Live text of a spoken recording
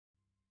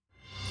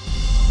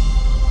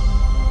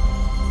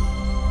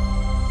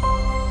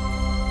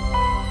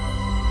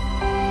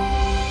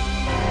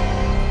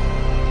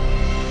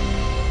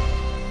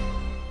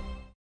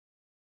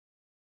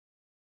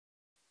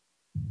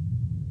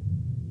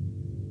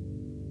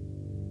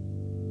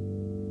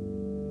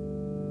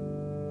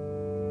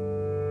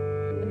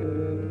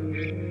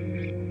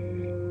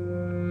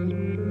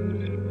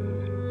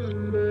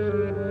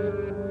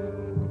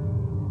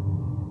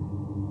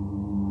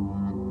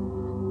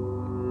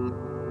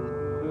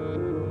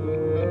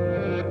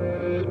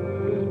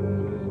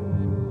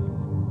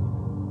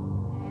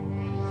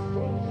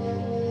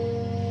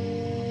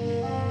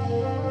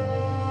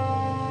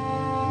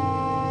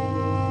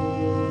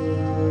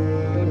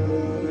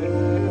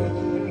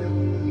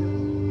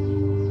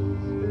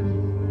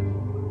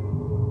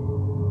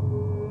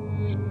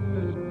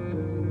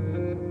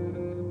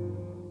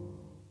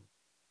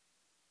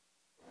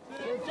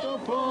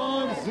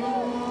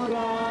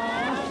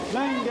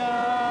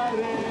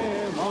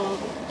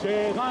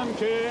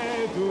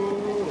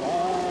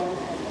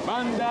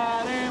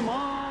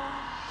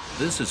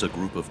This is a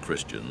group of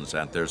Christians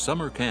at their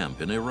summer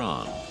camp in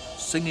Iran,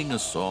 singing a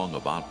song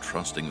about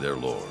trusting their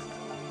Lord.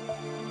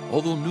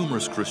 Although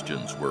numerous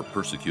Christians were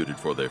persecuted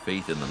for their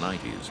faith in the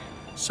 90s,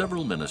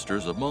 several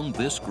ministers among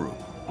this group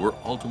were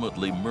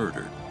ultimately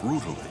murdered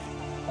brutally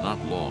not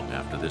long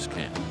after this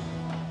camp.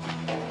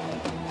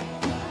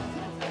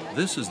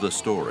 This is the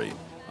story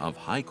of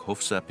Haik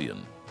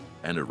Hovsepian,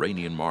 an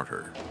Iranian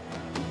martyr.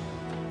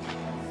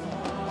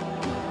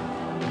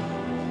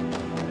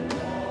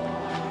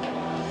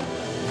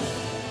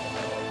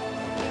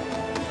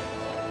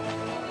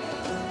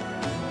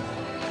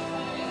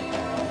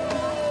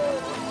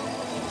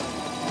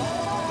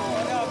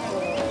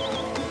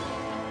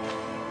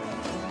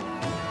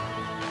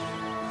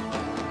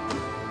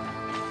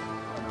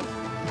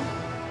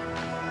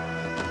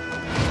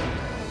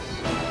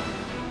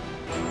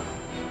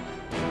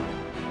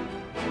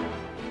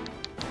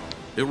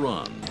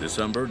 Iran,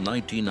 December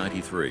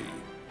 1993.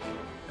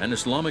 An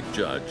Islamic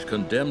judge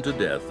condemned to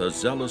death a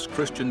zealous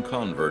Christian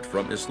convert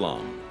from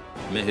Islam,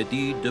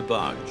 Mehdi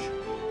Dibaj.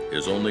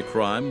 His only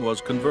crime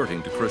was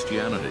converting to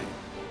Christianity.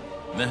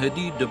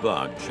 Mehdi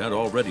Dibaj had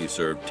already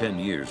served 10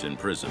 years in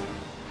prison.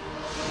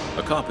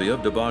 A copy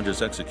of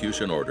Dibaj's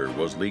execution order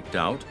was leaked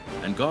out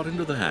and got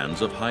into the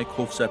hands of Haik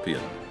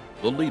Hovsepian,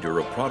 the leader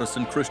of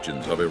Protestant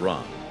Christians of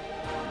Iran.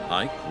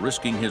 Haik,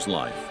 risking his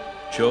life,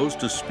 chose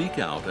to speak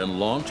out and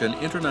launch an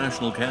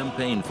international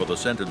campaign for the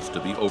sentence to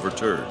be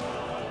overturned.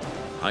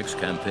 Haik's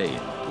campaign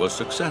was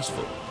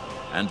successful,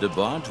 and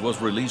Dibaj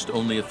was released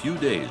only a few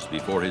days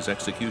before his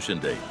execution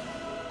date.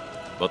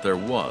 But there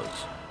was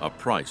a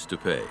price to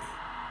pay.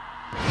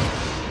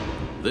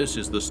 This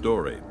is the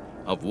story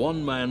of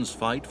one man's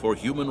fight for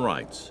human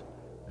rights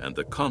and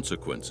the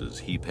consequences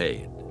he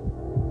paid.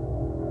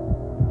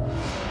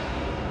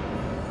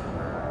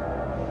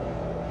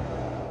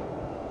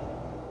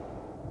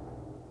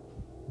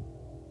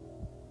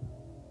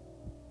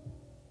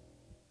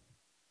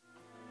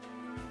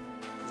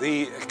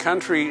 The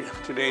country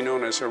today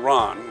known as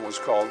Iran was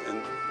called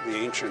in the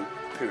ancient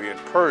period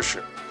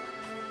Persia.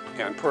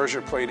 And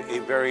Persia played a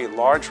very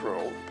large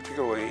role,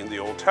 particularly in the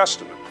Old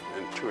Testament,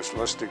 and to a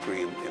less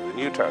degree in the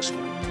New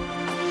Testament.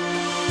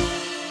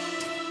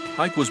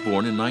 Haik was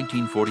born in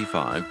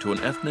 1945 to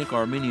an ethnic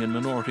Armenian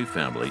minority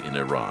family in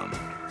Iran.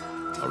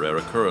 A rare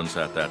occurrence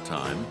at that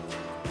time,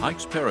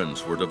 Haik's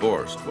parents were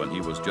divorced when he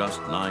was just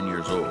 9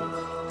 years old.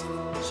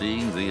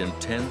 Seeing the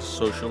intense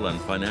social and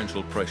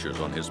financial pressures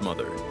on his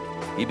mother,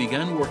 he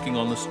began working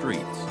on the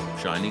streets,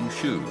 shining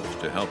shoes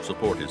to help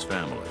support his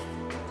family.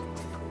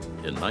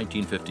 In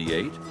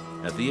 1958,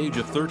 at the age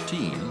of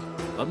 13,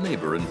 a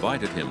neighbor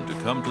invited him to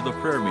come to the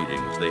prayer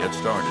meetings they had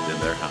started in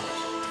their house.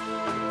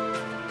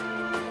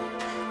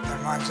 در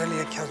منزل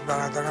یکی از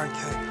برادران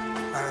که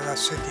برادر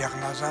صدیق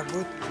نظر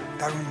بود،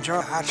 در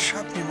اونجا هر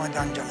شب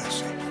می‌ماندن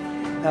جلسه.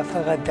 نه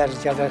فقط در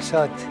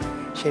جلسات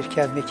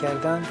شرکت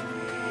می‌کردند،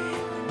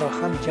 با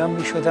هم جمع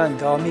می‌شدند،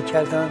 دعا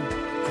می‌کردند،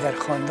 در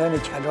خواندن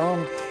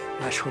کلام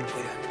مشغول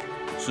بودند.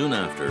 Soon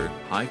after,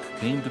 Haik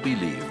came to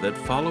believe that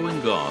following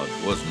God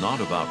was not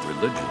about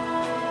religion,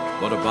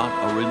 but about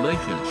a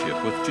relationship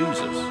with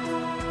Jesus,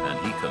 and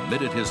he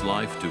committed his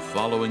life to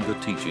following the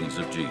teachings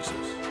of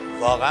Jesus.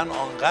 واقعاً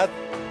آنقدر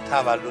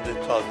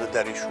تولد تازه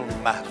در ایشون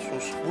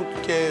محسوس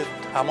بود که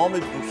تمام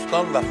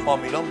دوستان و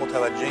فامیلان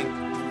متوجه این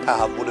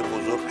تحول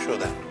بزرگ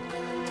شدند.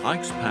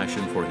 Haik's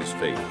passion for his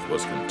faith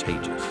was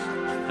contagious,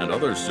 and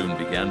others soon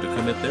began to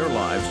commit their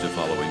lives to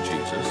following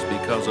Jesus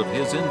because of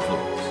his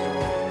influence.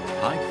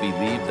 Haik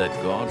believed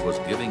that God was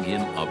giving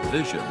him a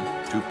vision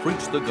to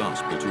preach the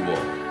gospel to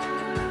all.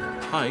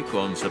 Haik,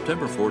 on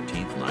September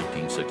 14,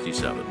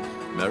 1967,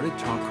 married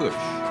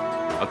Tarkush,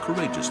 a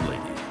courageous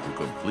lady who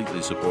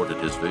completely supported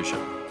his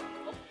vision.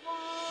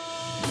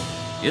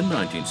 In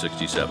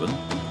 1967,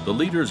 the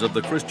leaders of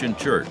the Christian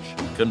Church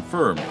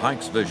confirmed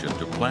Haik's vision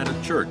to plant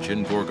a church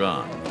in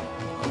Gorgan,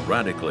 a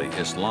radically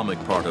Islamic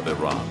part of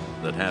Iran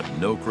that had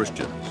no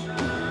Christians.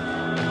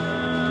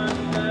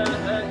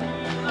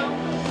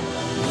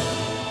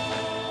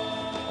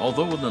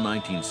 Although in the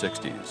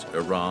 1960s,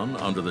 Iran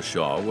under the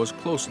Shah was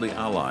closely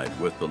allied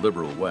with the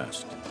liberal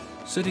West,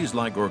 cities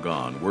like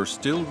Gorgan were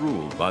still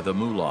ruled by the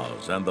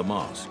mullahs and the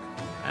mosque,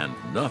 and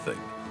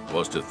nothing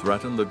was to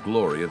threaten the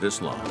glory of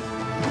Islam.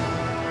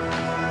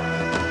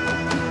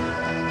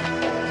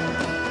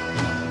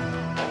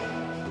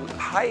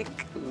 Haik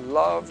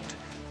loved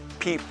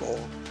people,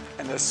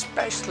 and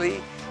especially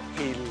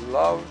he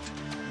loved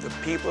the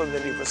people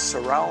that he was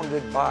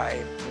surrounded by,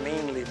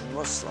 mainly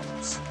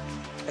Muslims,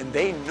 and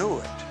they knew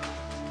it.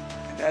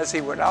 And as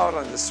he went out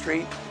on the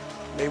street,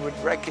 they would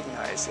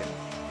recognize him,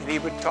 and he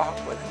would talk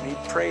with them,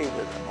 he'd pray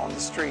with them on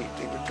the street,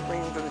 he would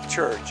bring them to the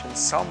church, and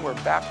some were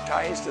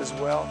baptized as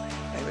well,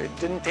 and it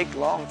didn't take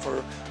long for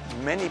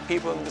many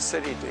people in the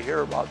city to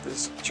hear about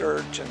this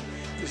church and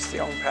this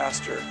young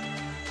pastor.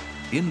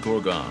 In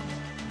Gorgan,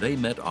 they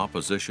met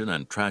opposition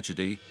and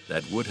tragedy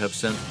that would have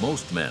sent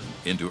most men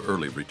into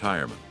early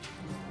retirement.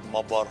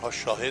 ما بارها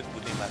شاهد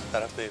بودیم از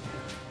طرف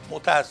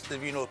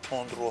متعصبین و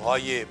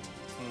تندروهای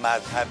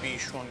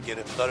مذهبیشون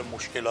گرفتار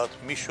مشکلات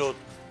میشد.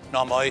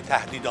 نامه‌های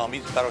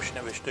تهدیدآمیز براش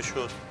نوشته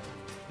شد.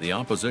 The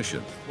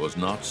opposition was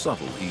not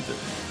subtle either.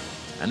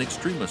 An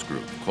extremist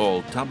group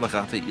called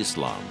Tablighat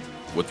Islam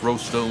would throw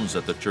stones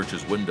at the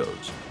church's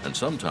windows and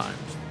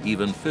sometimes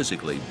even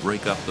physically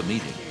break up the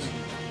meetings.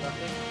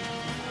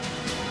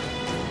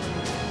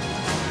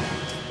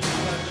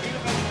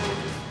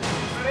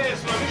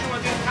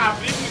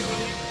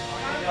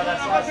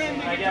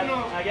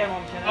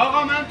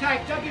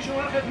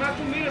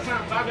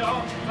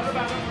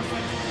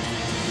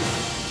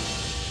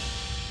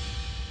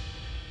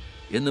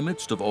 In the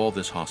midst of all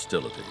this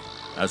hostility,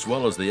 as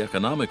well as the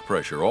economic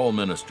pressure all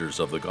ministers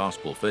of the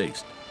gospel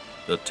faced,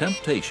 the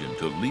temptation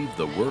to leave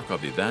the work of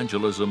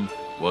evangelism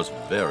was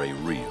very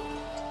real.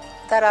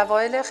 در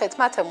اوایل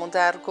خدمتمون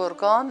در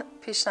گرگان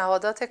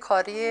پیشنهادات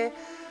کاری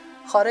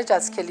خارج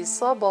از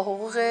کلیسا با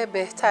حقوق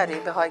بهتری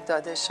به هایک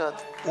داده شد.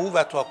 او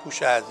و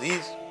تاکوش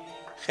عزیز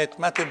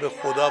خدمت به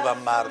خدا و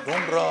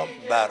مردم را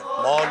بر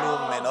مال و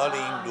منال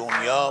این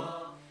دنیا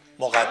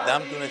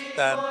مقدم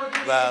دونستند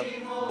و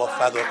با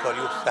فداکاری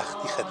و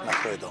سختی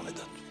خدمت را ادامه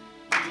داد.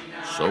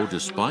 So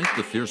despite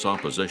the fierce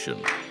opposition,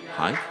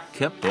 Haik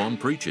kept on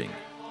preaching,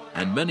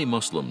 and many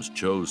Muslims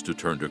chose to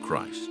turn to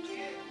Christ.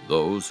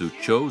 Those who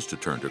chose to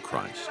turn to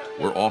Christ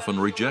were often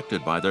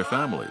rejected by their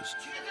families,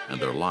 and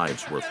their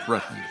lives were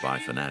threatened by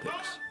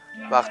fanatics.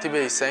 وقتی به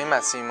عیسی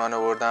مسیح ایمان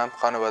آوردم،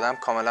 خانواده‌ام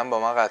کاملا با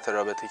من قطع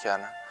رابطه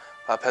کردن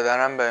و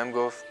پدرم بهم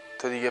گفت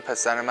تو دیگه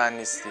پسر من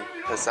نیستی،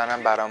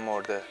 پسرم برام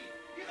مرده.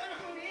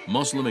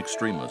 Muslim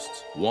extremists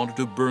wanted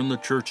to burn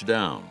the church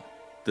down.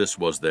 This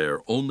was their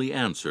only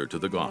answer to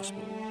the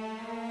gospel.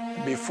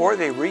 Before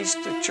they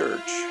reached the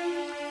church,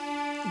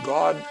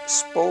 God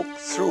spoke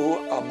through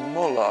a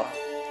mullah.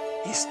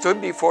 He stood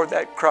before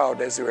that crowd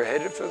as they were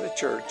headed for the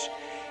church,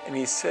 and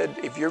he said,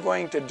 if you're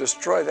going to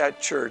destroy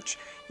that church,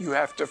 you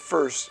have to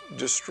first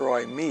destroy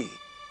me.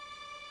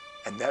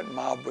 And that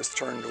mob was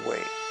turned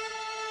away.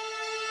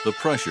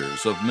 The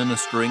pressures of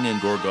ministering in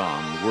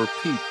Gorgan were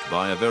piqued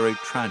by a very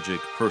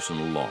tragic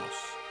personal loss.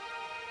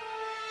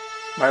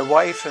 My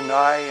wife and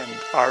I and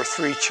our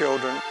 3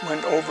 children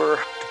went over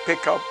to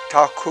pick up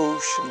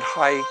Takush and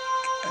Haik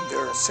and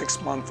their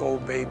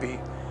 6-month-old baby.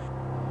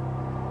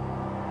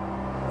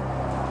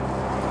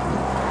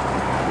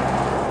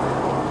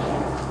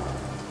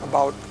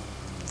 About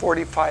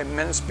 45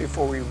 minutes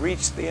before we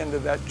reached the end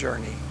of that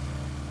journey,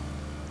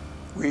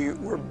 we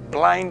were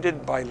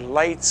blinded by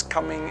lights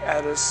coming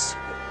at us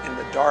in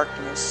the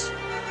darkness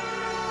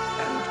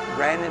and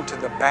ran into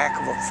the back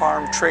of a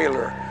farm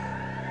trailer,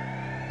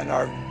 and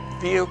our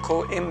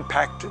vehicle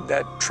impacted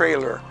that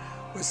trailer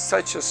with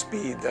such a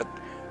speed that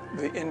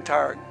the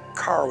entire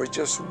car was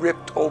just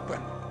ripped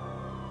open.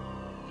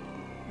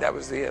 That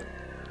was it.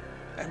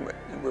 And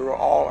we were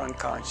all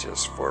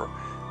unconscious for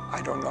I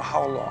don't know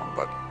how long,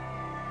 but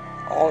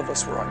all of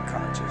us were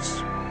unconscious.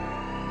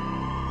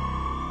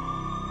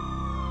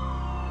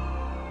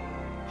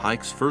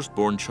 Haik's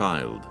firstborn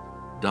child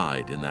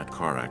died in that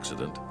car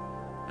accident,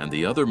 and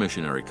the other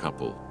missionary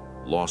couple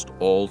lost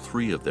all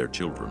 3 of their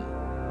children.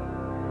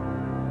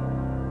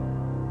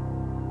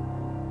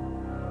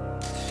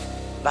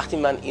 وقتی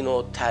من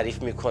اینو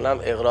تعریف میکنم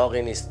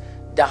اغراقی نیست.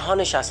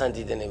 دهانش اصلا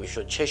دیده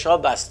نمیشد، چشا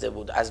بسته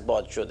بود، از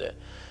باد شده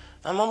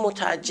و من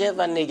متعجب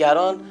و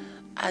نگران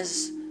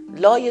از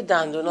لای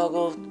دندونا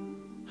گفت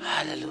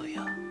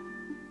هللویا.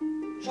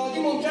 شادی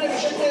ممکنه به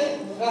شکل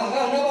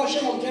قهقه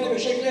نباشه، ممکنه به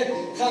شکل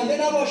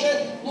خنده نباشه،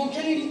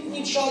 ممکنه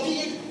این شادی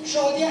یک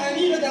شادی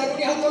عمیق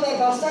درونی حتی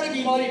در بستر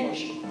بیماری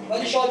باشه،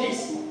 ولی شادی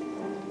است،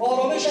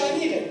 آرامش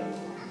عمیقه.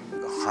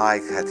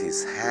 Haik had his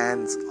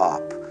hands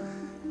up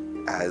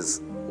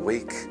as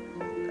weak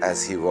as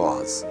he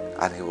was,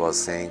 and he was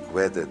saying,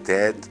 whether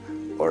dead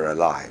or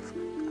alive,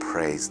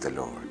 praise the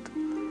Lord.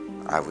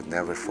 I would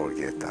never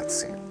forget that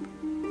scene.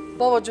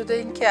 با وجود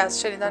اینکه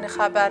از شنیدن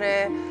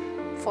خبر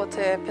فوت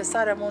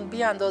پسرمون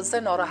بی اندازه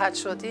ناراحت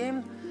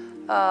شدیم،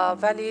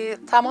 ولی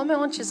تمام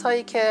اون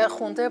چیزهایی که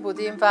خونده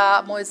بودیم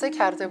و موعظه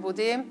کرده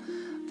بودیم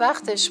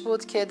وقتش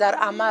بود که در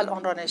عمل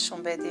آن را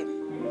نشون بدیم.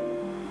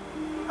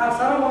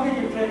 اکثرا ما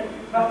میگیم که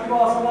وقتی به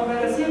آسمان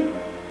برسیم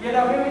یه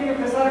دفعه میگیم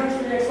پسر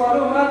 21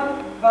 ساله اومد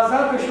و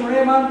زد به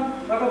شونه من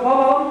و گفت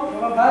بابا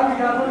من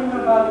برمیگردم این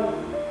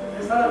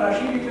پسر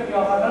رشیدی که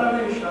قیافه‌ام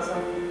نمیشناسم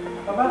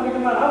و بعد میگم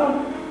من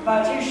همون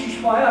بچه 6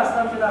 ماهه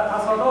هستم که در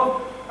تصادف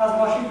از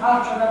ماشین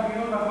پرت شدم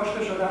بیرون و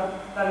کشته شدم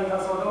در این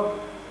تصادف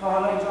و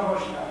حالا اینجا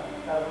باشم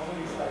در حضور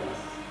عیسی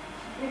است.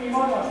 این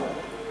ایمان است.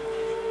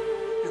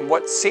 And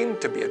what seemed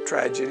to be a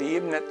tragedy,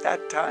 even at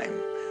that time,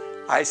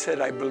 I said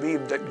I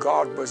believed that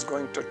God was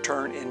going to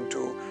turn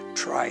into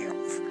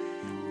triumph.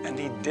 And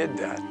he did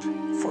that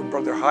for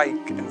Brother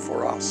Haik and for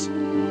us.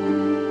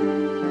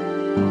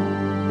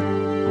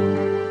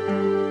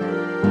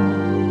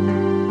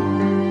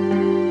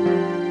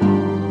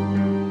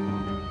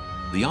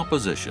 The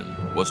opposition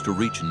was to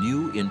reach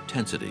new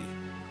intensity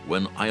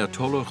when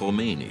Ayatollah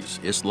Khomeini's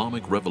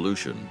Islamic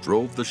Revolution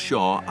drove the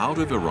Shah out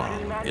of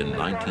Iran in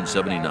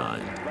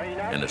 1979.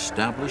 and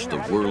established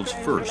the world's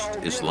first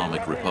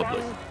Islamic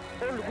republic.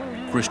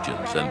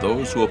 Christians and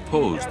those who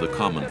opposed the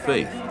common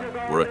faith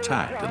were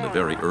attacked in the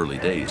very early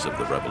days of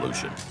the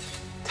revolution.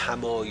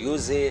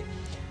 تمایز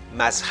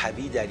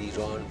مذهبی در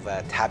ایران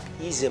و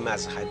تبعیض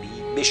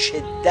مذهبی به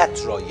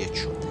شدت رایج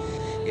شد.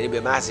 یعنی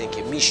به محض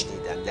اینکه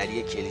میشنیدن در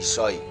یک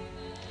کلیسایی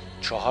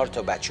 4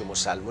 تا بچه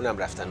مسلمان هم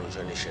رفتن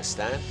اونجا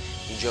نشستن،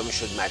 اینجا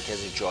میشد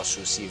مرکز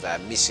جاسوسی و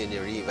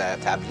میسیونری و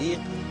تبلیغ،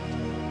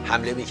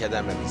 حمله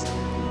میکردن و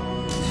میزدن.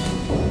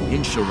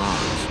 In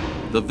Shiraz,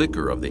 the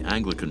vicar of the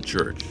Anglican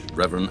Church,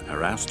 Reverend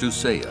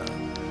Arastuseya,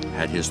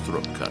 had his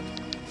throat cut.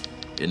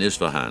 In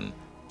Isfahan,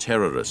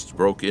 terrorists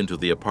broke into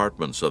the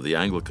apartments of the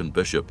Anglican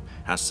bishop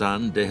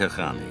Hassan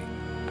Dehekhani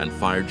and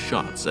fired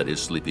shots at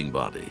his sleeping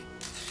body.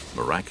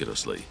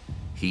 Miraculously,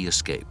 he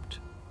escaped.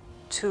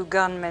 2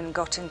 gunmen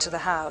got into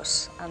the house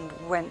and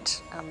went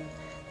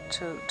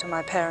to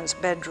my parents'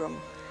 bedroom,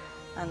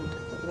 and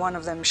one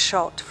of them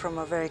shot from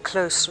a very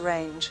close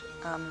range,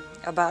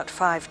 about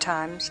 5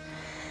 times.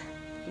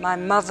 My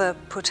mother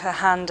put her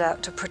hand out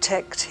to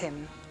protect him,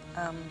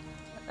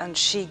 and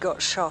she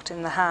got shot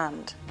in the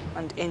hand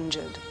and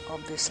injured,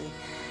 obviously.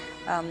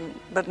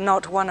 But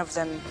not one of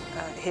them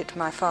hit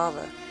my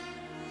father.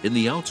 In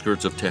the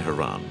outskirts of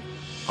Tehran,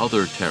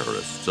 other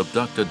terrorists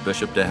abducted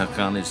Bishop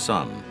Dehekhani's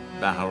son,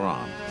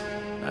 Baharam,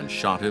 and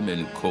shot him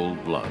in cold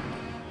blood.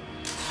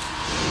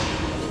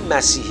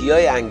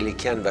 مسیحیای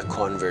انگلیکن و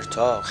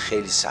کانورتا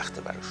خیلی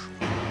سخته براشون.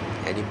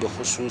 یعنی به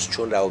خصوص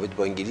چون روابط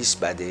با انگلیس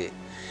بده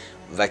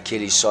و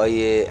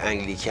کلیسای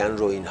انگلیکن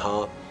رو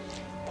اینها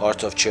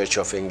پارت آف چرچ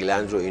آف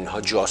انگلند رو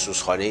اینها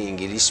جاسوسخانه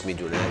انگلیس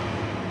میدونن،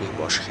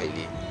 باش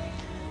خیلی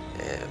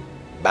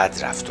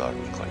بد رفتار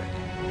میکنن.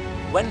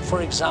 When,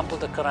 for example,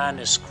 the Quran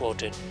is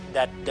quoted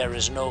that there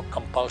is no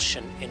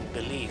compulsion in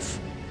belief,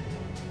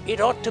 it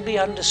ought to be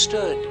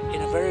understood in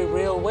a very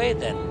real way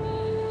then.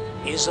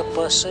 Is a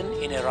person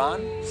in Iran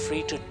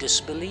free to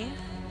disbelieve?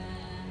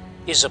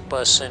 Is a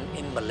person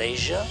in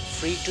Malaysia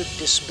free to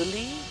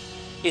disbelieve?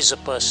 Is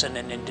a person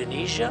in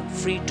Indonesia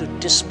free to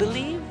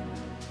disbelieve?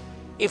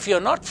 If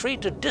you're not free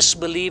to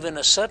disbelieve in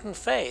a certain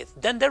faith,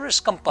 then there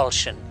is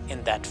compulsion in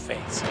that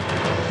faith.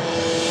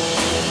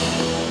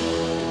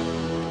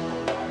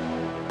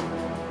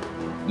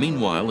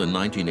 Meanwhile, in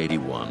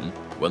 1981,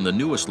 when the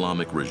new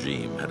Islamic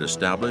regime had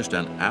established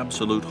an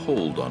absolute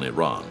hold on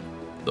Iran,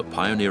 the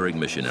pioneering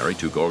missionary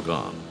to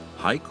Gorgan,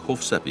 Haik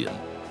Hovsepian,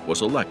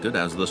 was elected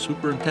as the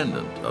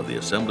superintendent of the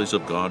Assemblies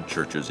of God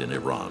churches in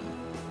Iran.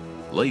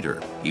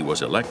 Later, he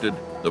was elected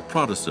the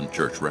Protestant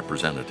church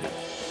representative.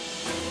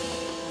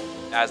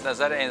 از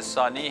نظر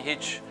انسانی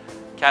هیچ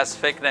کس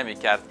فکر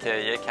نمی‌کرد که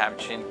یک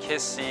همچین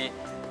کسی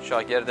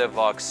شاگرد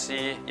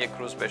واکسی یک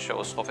روز بشه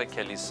اسقف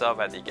کلیسا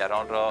و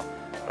دیگران را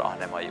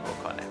راهنمایی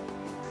بکنه.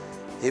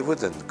 He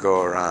wouldn't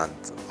go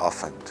around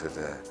often to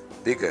the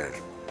bigger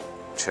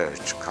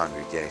church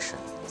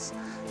congregations,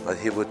 but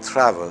he would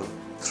travel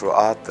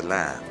throughout the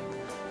land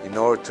in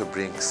order to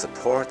bring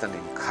support and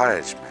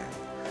encouragement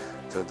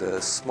to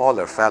the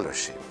smaller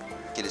fellowship.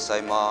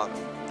 کلیسای ما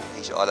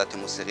هیچ آلت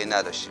موسیقی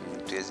نداشتیم.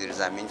 توی زیر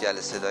زمین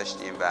جلسه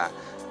داشتیم و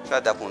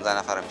شاید 15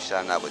 نفر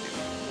بیشتر نبودیم.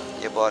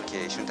 یه بار که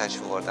ایشون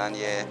تشریف آوردن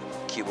یه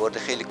کیبورد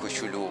خیلی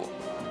کوچولو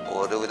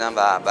آورده بودن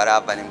و برای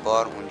اولین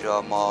بار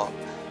اونجا ما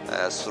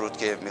سرود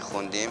که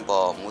میخوندیم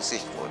با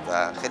موسیقی بود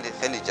و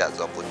خیلی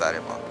جذاب بود برای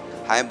ما.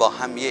 همین با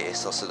هم یه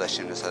احساس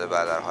داشتیم نسبت به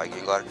برادرهای،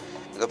 انگار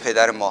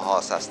پدر ما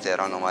هاست از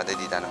تهران اومده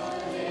دیدن ما.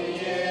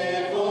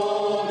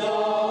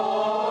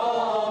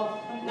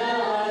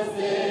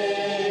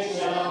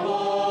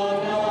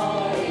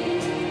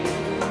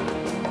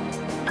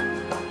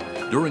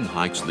 During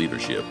Haik's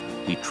leadership,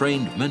 he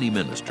trained many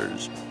ministers.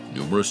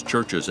 Numerous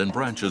churches and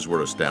branches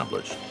were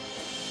established.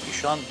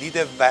 ایشان دید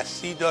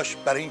وسیع داشت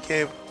برای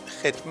اینکه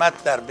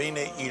خدمت در بین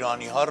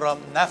ایرانی‌ها را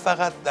نه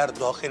فقط در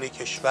داخل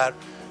کشور،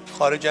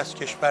 خارج از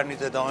کشور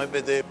نیز ادامه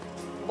بده.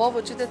 با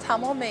وجود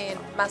تمام این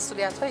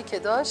مسئولیت‌هایی که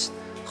داشت،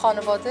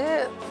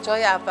 خانواده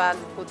جای اول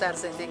بود در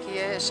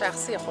زندگی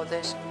شخصی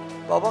خودش.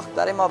 بابا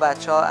برای ما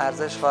بچه‌ها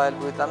ارزش قائل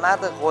بود و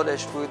مرد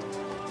قولش بود.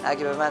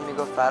 اگه به من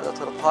میگفت فردا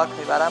تو رو پارک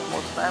میبرم،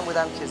 مطمئن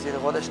بودم که زیر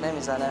قولش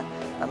نمیزنه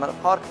و من رو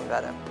پارک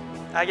میبره.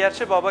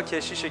 اگرچه بابا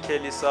کشیش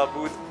کلیسا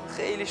بود،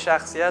 خیلی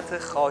شخصیت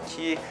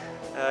خاکی،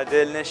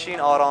 دلنشین،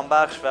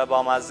 آرامبخش و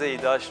بامزه‌ای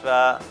داشت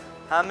و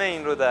همه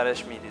این رو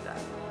درش میدیدن.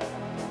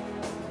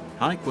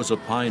 Haik was a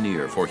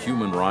pioneer for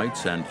human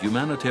rights and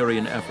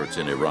humanitarian efforts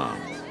in Iran.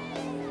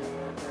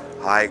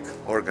 Haik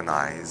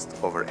organized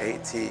over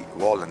 80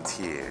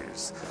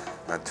 volunteers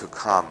to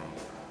come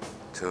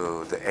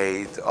to the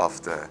aid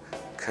of the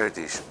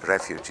Kurdish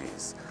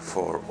refugees.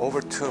 For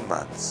over 2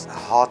 months, a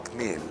hot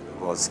meal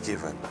was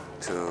given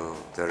to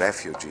the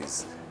refugees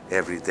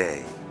every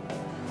day.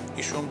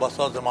 ایشون با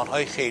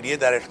سازمان‌های خیریه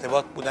در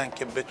ارتباط بودن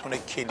که بتونه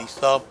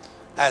کلیسا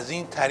از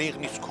این طریق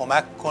نیز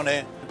کمک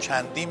کنه.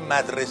 چندین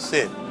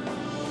مدرسه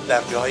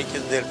در جاهایی که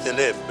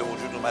زلزله به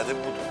وجود اومده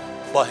بود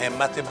با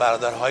همت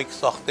برادرهایی که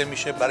ساخته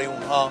میشه برای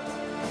اونها.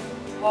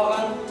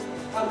 واقعا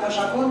هم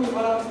تشکر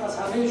می‌کنم از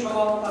همه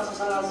شما،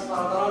 مخصوصا از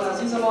برادران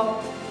عزیز ما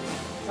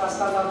و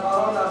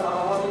دستاندرکاران در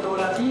مقامات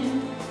دولتی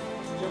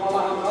که با ما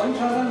همکاری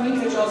کردن و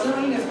این اجازه و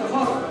این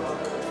افتخار رو به ما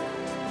دادن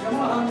که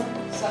ما هم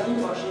سهیم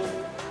باشیم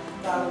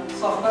در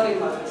ساختار این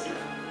مدرسه.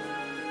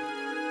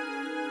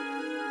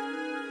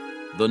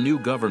 The new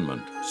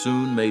government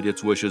soon made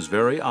its wishes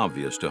very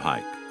obvious to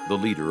Haik,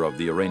 the leader of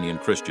the Iranian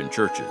Christian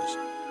churches.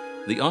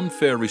 The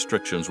unfair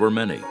restrictions were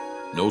many.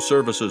 No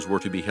services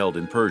were to be held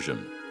in Persian.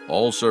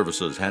 All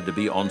services had to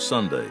be on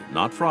Sunday,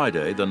 not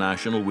Friday, the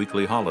national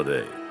weekly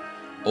holiday.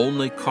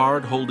 Only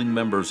card-holding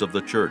members of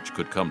the church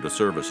could come to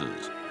services.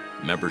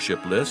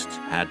 Membership lists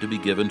had to be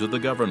given to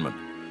the government.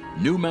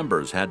 New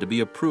members had to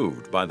be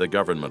approved by the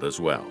government as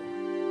well.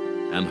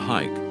 And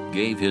Haik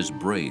gave his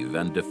brave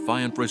and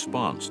defiant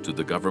response to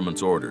the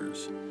government's orders.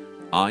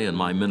 I and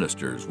my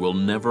ministers will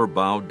never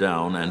bow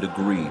down and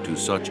agree to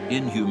such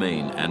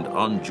inhumane and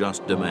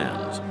unjust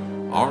demands.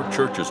 Our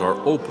churches are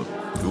open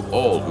to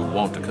all who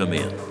want to come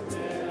in.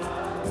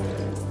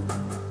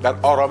 در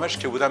آرامش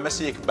که بودن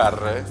مثل یک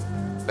بره،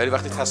 ولی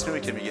وقتی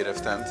تصمیمی که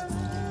می‌گرفتند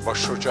با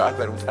شجاعت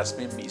بر اون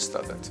تصمیم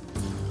می‌ایستادند.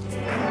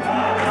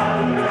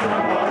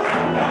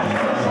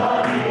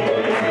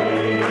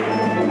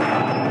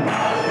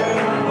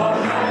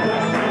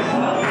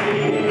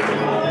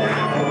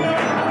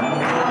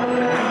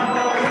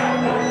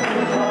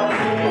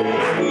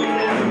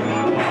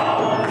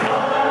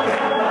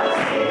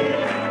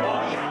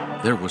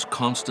 There was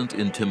constant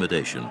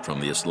intimidation from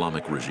the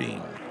Islamic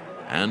regime,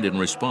 and in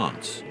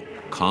response,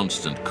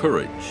 constant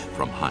courage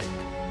from Haik.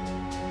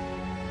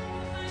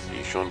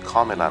 ایشون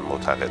کاملا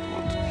معتقد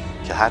بود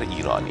که هر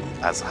ایرانی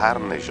از هر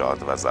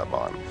نژاد و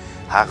زبان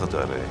حق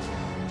داره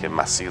که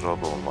مسیح را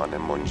به عنوان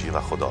منجی و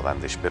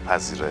خداوندش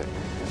بپذیره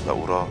و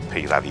او را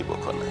پیروی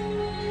بکنه.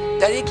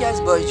 در یکی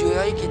از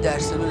بازجویی‌هایی که در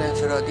سلول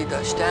انفرادی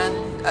داشتن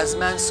از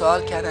من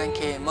سوال کردن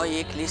که ما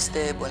یک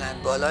لیست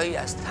بلند بالایی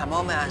از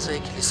تمام اعضای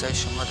کلیسای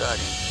شما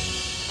داریم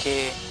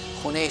که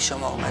خونه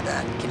شما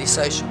اومدن،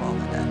 کلیسای شما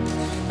اومدن.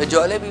 و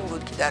جالب این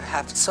بود که در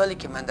 7 سالی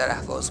که من در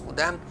اهواز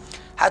بودم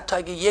حتی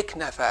اگه یک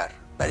نفر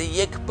برای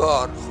یک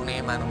بار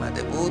خونه من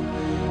اومده بود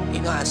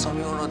اینا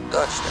اسامی اون رو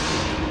داشتن.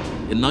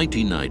 In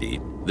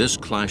 1990, this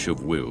clash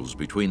of wills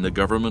between the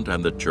government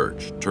and the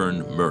church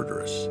turned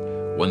murderous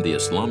when the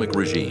Islamic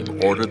regime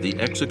ordered the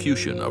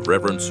execution of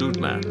Reverend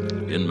Soodman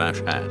in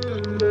Mashhad.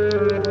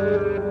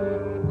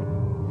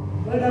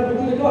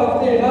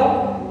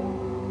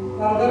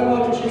 برادر ما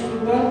که چیز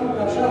بودن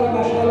در شهر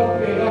مشهد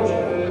اعدام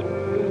شدند.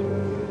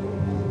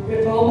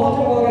 اتهامات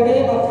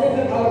وارده و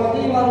طبق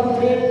پرونده مربوط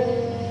به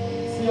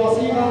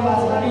سیاسی و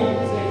مذهبی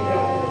ذکر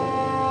کرده.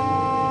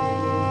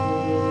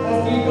 از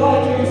دیدگاه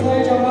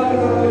کلیسای جماعت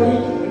ربانی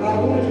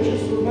مرحوم کشیش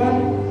سودمن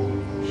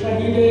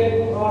شهید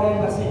راه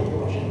مسیح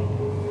باشد.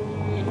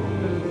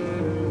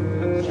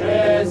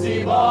 چه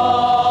زیباست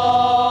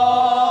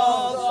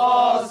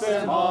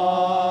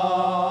آسمان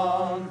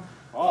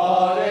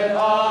فارغ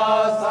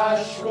از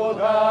اشک و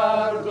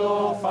درد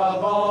و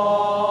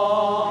فغان،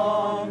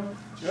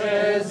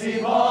 چه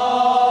زیباست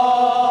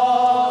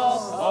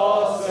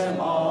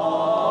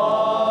آسمان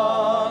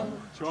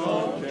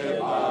چون که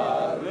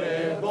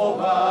بره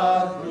بود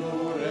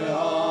نور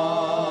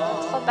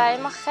آن. خب برای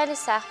ما خیلی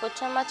سخت بود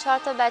چون ما 4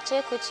 تا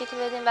بچه کوچیک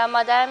بودیم و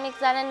مادرم یک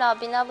زن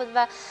نابینا بود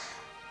و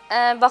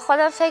با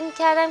خودم فکر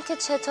می‌کردم که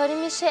چطوری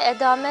میشه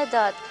ادامه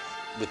داد.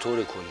 به طور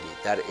کلی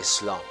در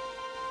اسلام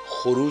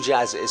خروج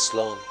از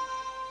اسلام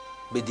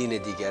به دین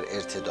دیگر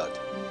ارتداد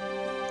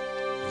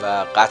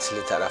و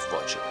قتل طرف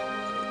واجب.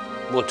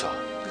 منتها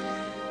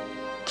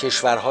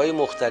کشورهای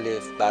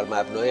مختلف بر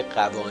مبنای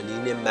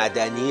قوانین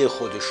مدنی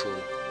خودشون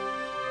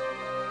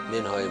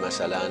منهای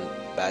مثلا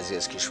بعضی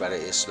از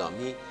کشورهای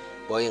اسلامی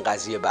با این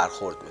قضیه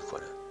برخورد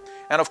میکنن.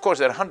 And of course,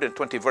 there are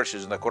 120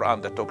 verses in the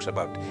Quran that talks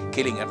about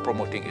killing and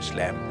promoting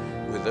Islam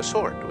with the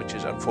sword, which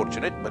is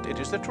unfortunate, but it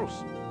is the truth.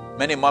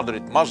 Many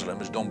moderate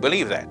Muslims don't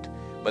believe that,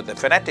 but the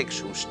fanatics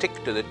who stick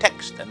to the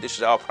text, and this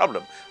is our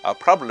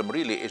problem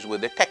really is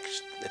with the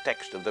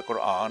text of the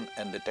Quran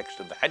and the text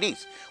of the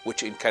Hadith,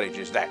 which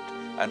encourages that.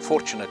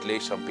 Unfortunately,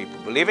 some people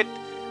believe it,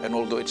 and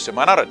although it's a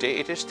minority,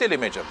 it is still a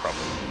major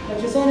problem.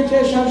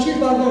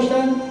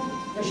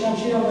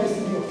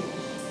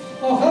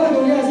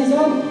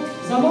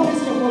 زمانی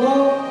است که خدا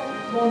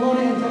به عنوان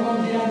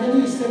انتقام گیرنده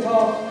نیست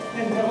تا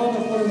انتقام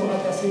خود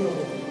مقدسین رو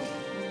بگیره.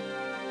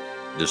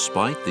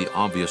 Despite the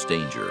obvious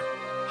danger,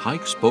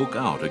 Haik spoke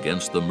out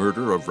against the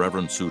murder of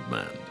Reverend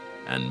Soodman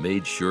and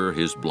made sure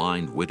his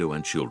blind widow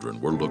and children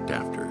were looked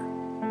after.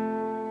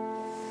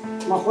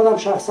 من خودم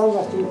شخصا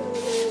وقتی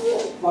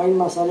با این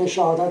مسئله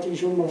شهادت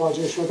ایشون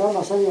مواجه شدم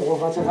مثلا یه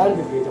قوت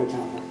قلبی پیدا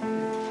کردم.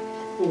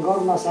 انگار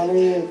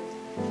مسئله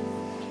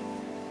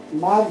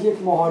مرگ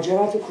یک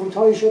مهاجرت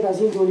کوتاهی شد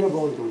از این دنیا به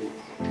اون دنیا.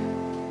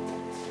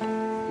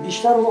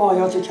 بیشتر اون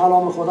آیات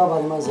کلام خدا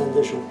برای من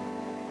زنده شد.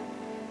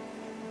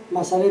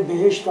 مسئله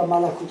بهشت و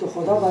ملکوت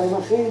خدا برای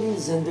من خیلی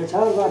زنده تر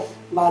و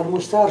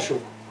ملموس تر شد.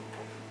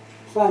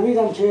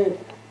 فهمیدم که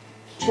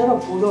چرا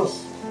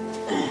پولس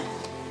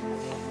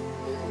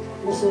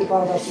مثل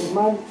برادر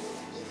من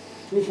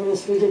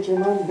میتونست بگه که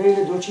من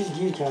بین 2 چیز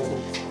گیر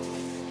کردم.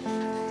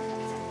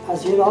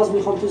 از یه لحاظ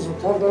میخوام که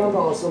زودتر برم به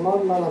آسمان،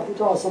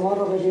 ملکوت آسمان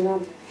رو ببینم.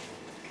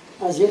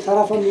 از یه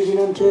طرفم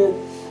میبینم که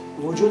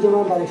وجود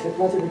من برای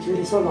خدمت به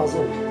کلیسا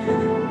لازمه.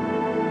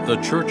 The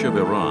Church of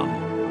Iran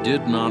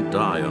did not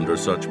die under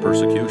such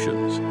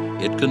persecutions.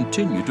 It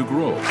continued to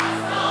grow.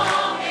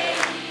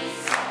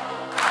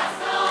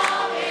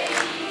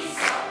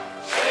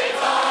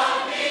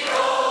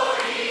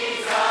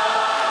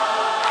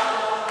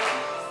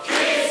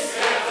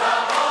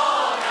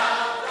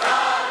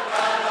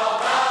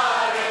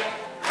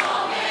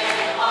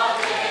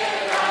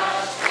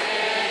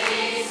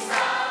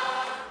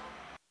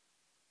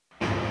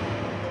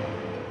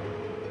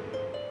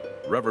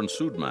 Reverend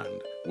Soodmand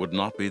would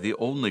not be the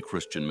only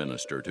Christian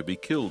minister to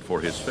be killed for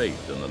his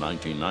faith in the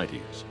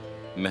 1990s.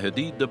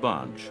 Mehdi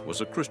Dibaj was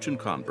a Christian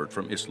convert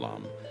from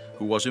Islam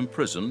who was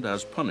imprisoned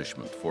as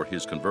punishment for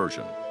his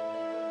conversion.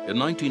 In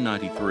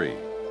 1993,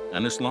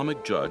 an Islamic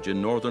judge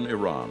in northern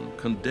Iran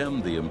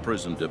condemned the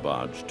imprisoned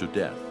Dibaj to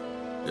death.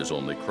 His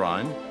only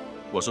crime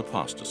was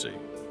apostasy.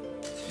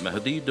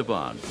 Mehdi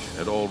Dibaj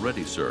had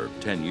already served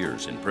 10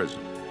 years in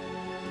prison.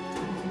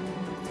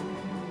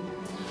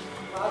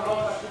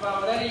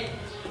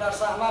 در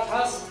زحمت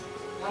هست،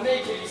 همه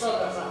کلیسا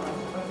در زحمت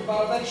هست. وقتی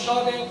برادری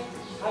شاده،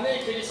 همه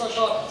کلیسا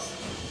شاد هست.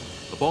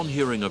 Upon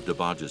hearing of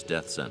Dibaj's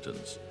death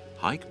sentence,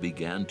 Haik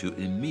began to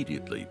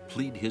immediately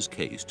plead his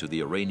case to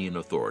the Iranian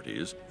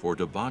authorities for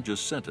Dibaj's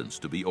sentence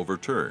to be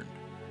overturned.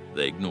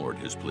 They ignored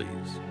his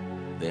pleas.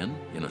 Then,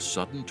 in a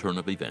sudden turn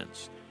of events,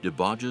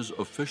 Dibaj's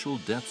official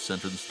death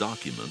sentence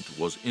document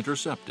was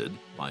intercepted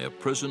by a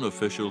prison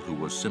official who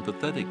was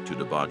sympathetic to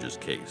Dibaj's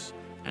case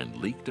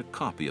and leaked a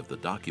copy of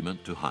the document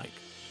to Haik.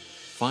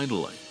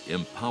 Finally,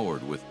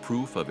 empowered with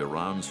proof of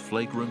Iran's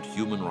flagrant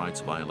human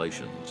rights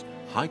violations,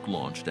 Haik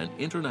launched an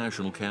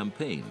international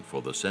campaign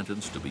for the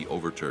sentence to be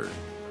overturned.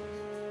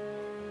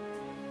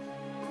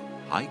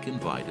 Haik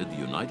invited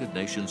the United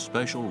Nations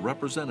Special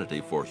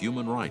Representative for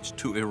Human Rights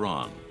to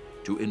Iran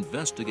to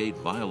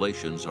investigate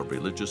violations of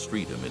religious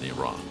freedom in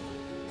Iran.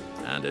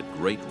 And at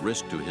great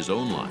risk to his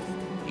own life,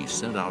 he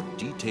sent out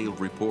detailed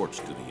reports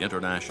to the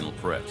international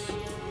press.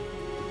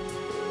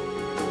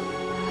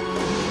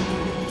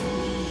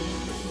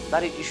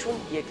 برای ایشون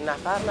یک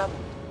نفر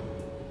نبود،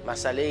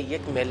 مسئله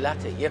یک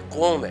ملت، یک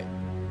قومه،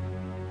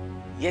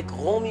 یک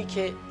قومی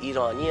که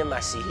ایرانی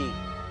مسیحی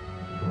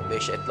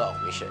بهش اطلاق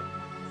میشه.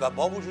 و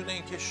با وجود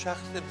اینکه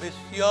شخص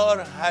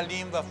بسیار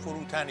حلیم و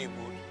فروتنی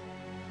بود،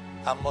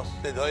 اما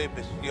صدای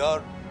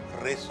بسیار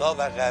رسا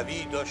و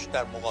قوی داشت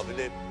در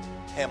مقابل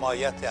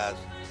حمایت از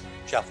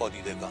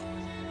جفادیدگان.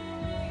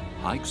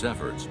 Haik's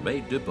efforts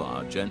made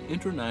Dibaj an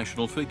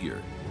international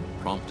figure,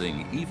 prompting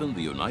even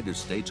the United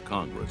States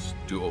Congress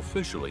to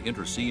officially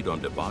intercede on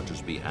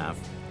Dibaj's behalf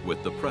with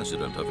the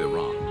President of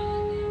Iran.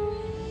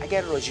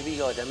 اگر راجب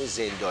یه آدم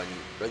زندانی،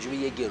 راجب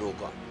یه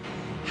گروگان،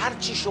 هر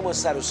چی شما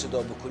سر و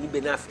صدا بکنی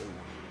به نفع اون.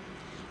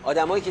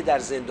 آدمایی که در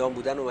زندان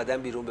بودن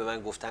اومدن بیرون به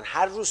من گفتن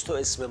هر روز تو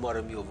اسم ما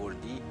رو می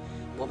آوردی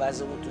ما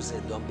وضعمون تو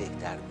زندان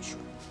بهتر میشد.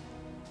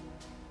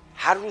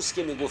 هر روز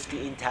که میگفتی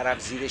این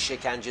طرف زیر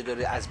شکنجه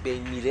داره از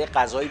بین میره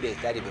غذای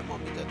بهتری به ما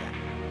میدادن.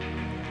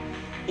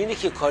 اینه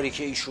که کاری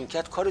که ایشون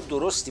کرد کار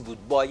درستی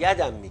بود،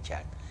 بایدم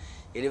میکرد.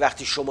 یعنی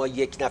وقتی شما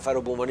یک نفر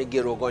رو به عنوان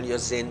گروگان یا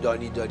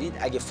زندانی دارید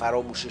اگه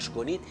فراموشش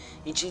کنید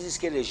این چیزیست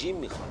که رژیم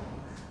میخواد.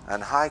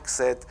 And Haik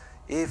said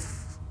if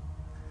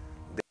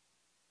there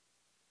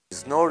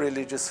is no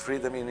religious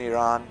freedom in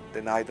Iran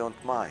then I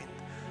don't mind,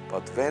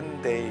 but when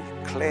they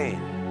claim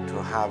to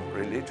have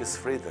religious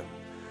freedom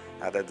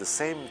and at the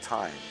same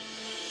time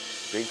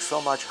bring so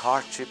much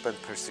hardship and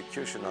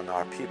persecution on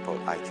our people,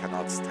 I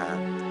cannot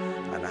stand.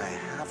 And I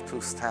have to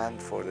stand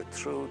for the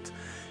truth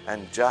and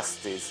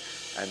justice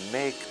and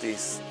make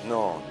this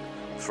known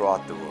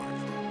throughout the world.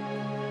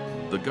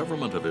 The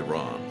government of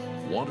Iran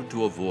wanted to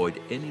avoid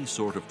any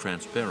sort of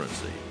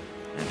transparency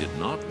and did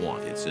not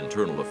want its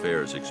internal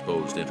affairs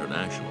exposed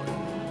internationally.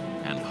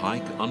 And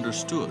Haik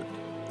understood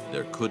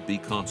there could be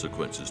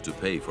consequences to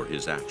pay for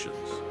his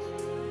actions.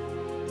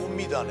 اون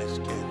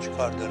میدانست که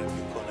چیکار داره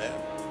میکنه.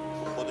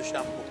 خودش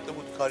هم گفته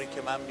بود کاری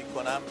که من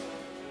میکنم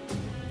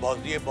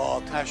بازی با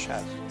آتش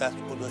هست، دست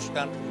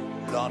گذاشتن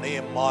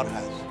لانه مار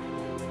هست.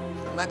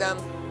 اومدم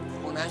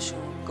خونهشون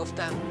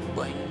گفتم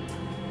با این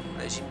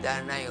رژیم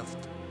در نیافت،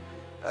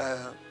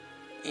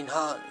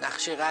 اینها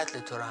نقشه قتل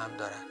تو رو هم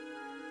دارن.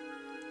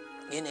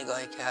 یه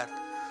نگاهی کرد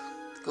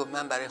گفت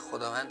من برای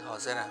خداوند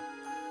حاضرم.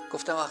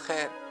 گفتم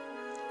آخه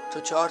تو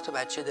 4 تا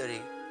بچه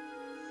داری؟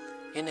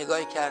 یه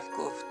نگاهی کرد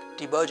گفت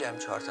دیباج هم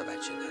 4 تا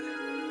بچه داره.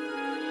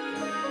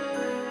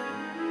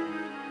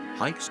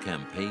 Haik's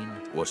campaign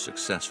was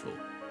successful.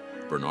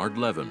 Bernard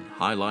Levin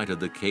highlighted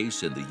the case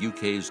in the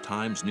UK's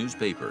Times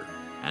newspaper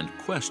and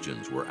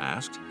questions were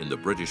asked in the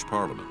British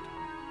Parliament.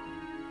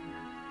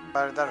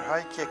 برادر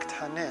هایک یک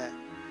تنه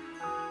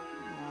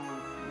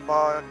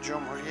با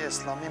جمهوری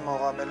اسلامی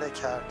مقابله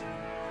کرد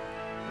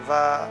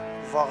و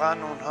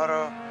واقعا اونها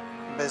رو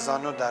به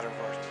زانو در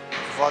آورد.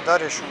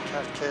 وادارشون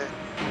کرد که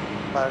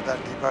برادر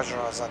دیباج رو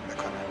آزاد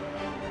بکنه.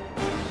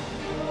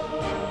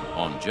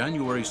 On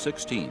January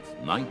 16,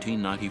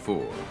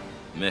 1994,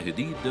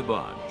 Mehdi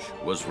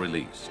Dibaj was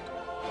released.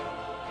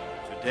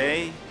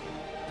 Today,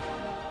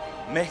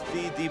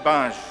 Mehdi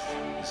Dibaj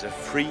is a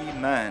free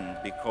man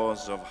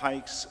because of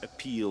Haik's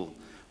appeal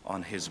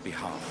on his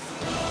behalf.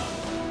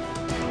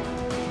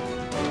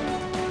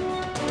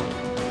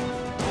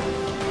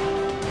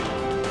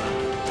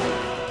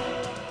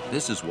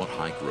 This is what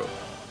Haik wrote.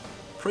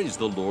 Praise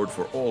the Lord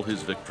for all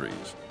his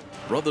victories.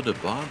 Brother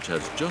Dibaj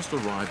has just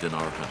arrived in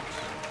our house.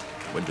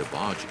 When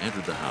Dibaj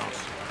entered the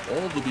house,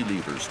 all the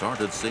believers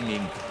started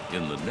singing,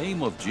 "In the name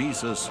of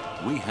Jesus,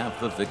 we have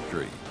the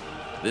victory."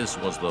 This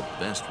was the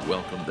best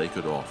welcome they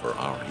could offer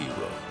our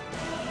hero.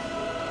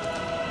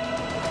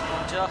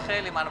 اینجا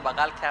خیلی منو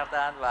بغل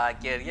کردن و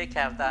گریه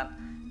کردن.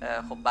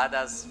 خب بعد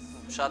از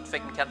شاید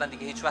فکر می‌کردن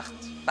دیگه هیچ وقت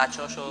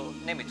بچه‌هاشو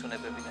نمیتونه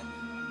ببینه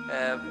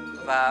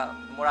و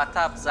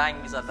مرتب زنگ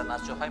می‌زدن،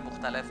 از جاهای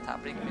مختلف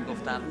تبریک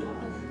میگفتن.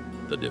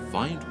 The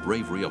defiant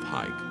bravery of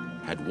Haik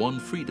had won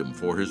freedom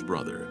for his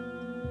brother,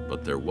 but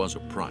there was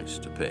a price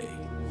to pay.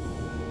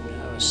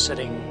 I was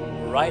sitting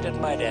right at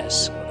my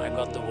desk when I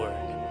got the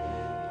word,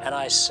 and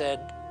I said,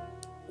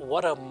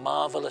 what a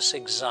marvelous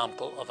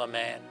example of a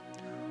man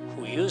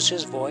who used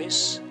his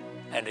voice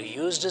and who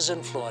used his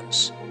influence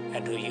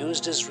and who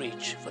used his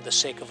reach for the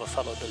sake of a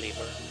fellow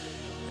believer.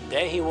 And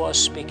there he was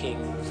speaking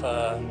for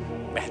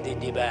Mehdi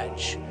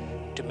Dibaj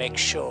to make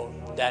sure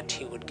that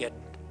he would get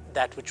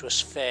that which was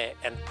fair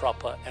and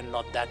proper and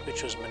not that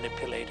which was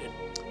manipulated.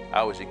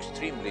 I was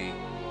extremely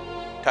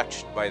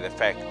touched by the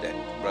fact that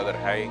Brother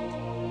Haik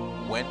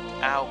went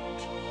out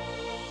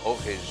of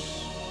his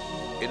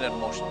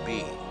innermost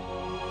being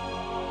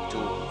to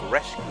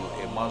rescue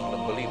a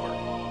Muslim believer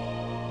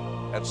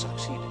and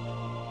succeeded,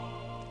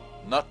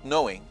 not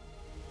knowing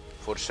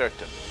for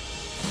certain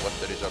what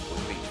the result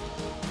would be.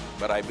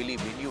 But I believe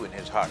he knew in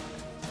his heart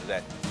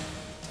that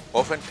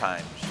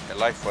oftentimes a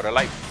life for a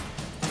life.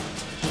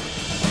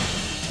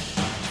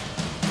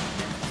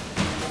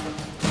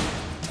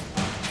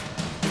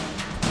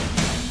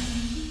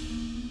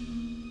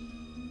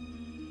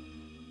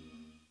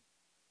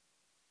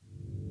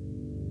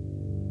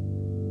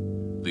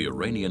 The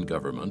Iranian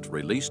government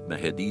released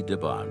Mehdi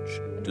Dibaj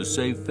to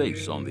save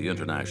face on the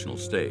international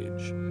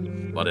stage.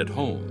 But at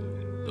home,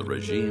 the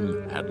regime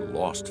had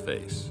lost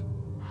face.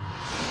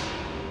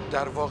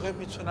 در واقع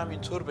میتونم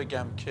اینطور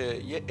بگم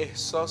که یه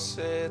احساس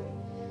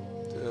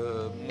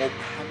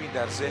مبهمی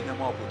در ذهن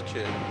ما بود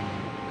که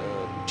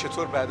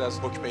چطور بعد از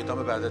حکم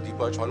اعدام بعد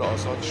دیباج حالا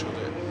آزاد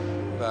شده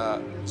و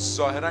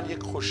ظاهرا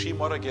یک خوشی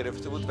ما را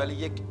گرفته بود، ولی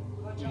یک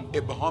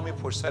ابهامی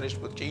پشت سرش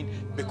بود که این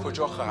به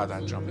کجا خواهد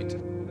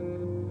انجامید.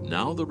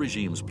 Now the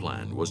regime's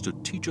plan was to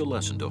teach a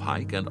lesson to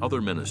Haik and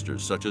other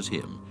ministers such as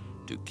him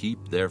to keep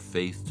their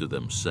faith to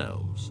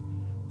themselves.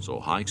 So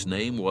Haik's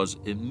name was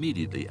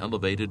immediately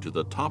elevated to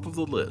the top of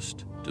the list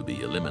to be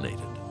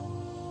eliminated.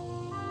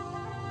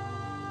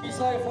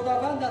 عیسی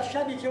خداوند در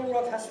شبی که او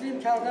را تسلیم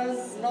کردند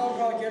نان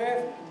را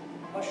گرفت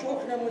و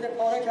شکر نموده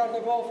پاره کرد و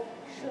گفت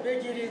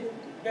بگیرید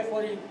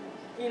بخورید،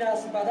 این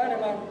است بدن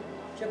من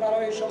که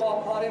برای شما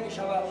پاره می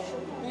شود،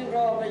 این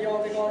را به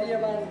یادگاری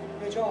من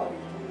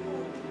بجارید.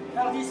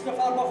 تقدیس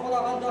بفرما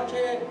خداوندا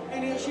که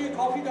انرژی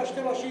کافی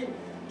داشته باشیم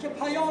که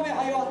پیام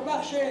حیات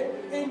بخش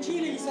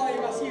انجیل عیسی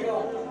مسیح را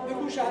به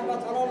گوش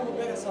هموطنانمون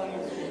برسانیم،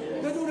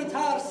 بدون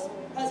ترس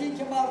از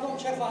اینکه مردم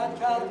چه خواهند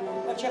کرد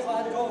و چه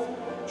خواهند گفت،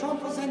 چون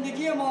تو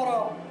زندگی ما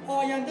را،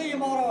 آینده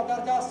ما را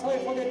در دستهای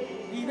خودت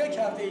بیوه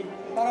کردی.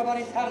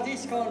 بنابراین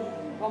تقدیس کن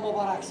و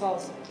مبارک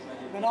ساز.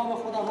 به نام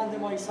خداوند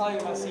ما عیسی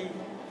مسیح.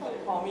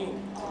 آمین.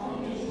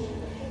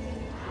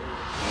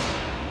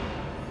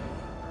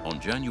 On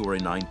January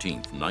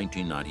 19,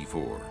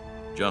 1994,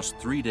 just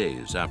 3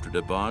 days after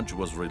Dibaj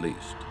was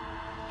released,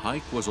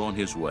 Haik was on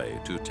his way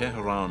to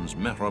Tehran's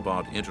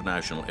Mehrabad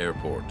International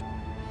Airport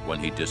when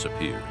he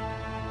disappeared.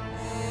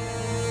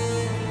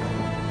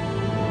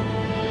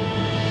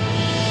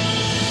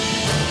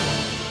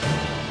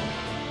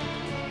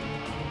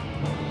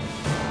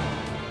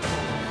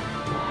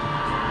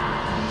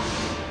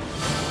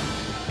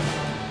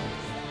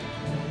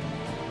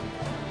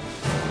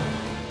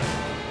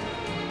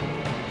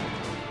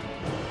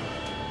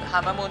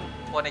 هممون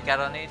با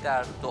نگرانی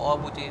در دعا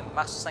بودیم،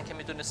 مخصوصا که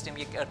میدونستیم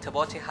یک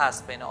ارتباطی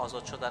هست بین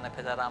آزاد شدن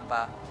پدرم و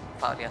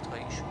فعالیت‌های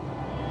ایشون.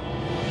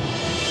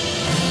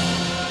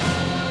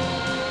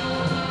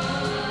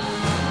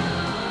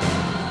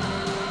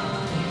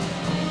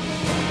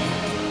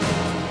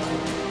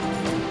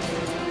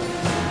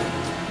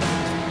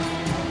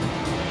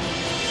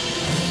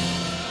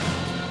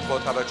 با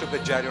توجه به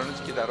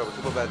جریاناتی که در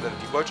رابطه با بدر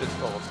دیباج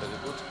اتفاق افتاده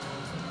بود،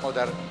 ما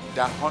در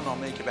ده‌ها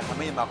نامه‌ای که به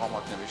همه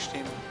مقامات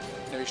نوشتیم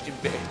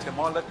به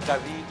احتمال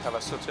قوی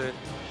توسط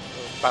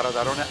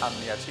برادران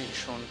امنیتی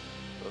ایشون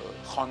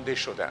خوانده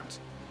شدند.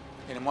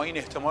 یعنی ما این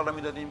احتمال را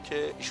میدادیم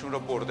که ایشون را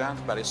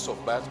بردند برای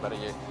صحبت، برای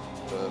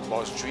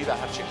بازجویی و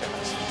هر چه که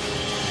هست.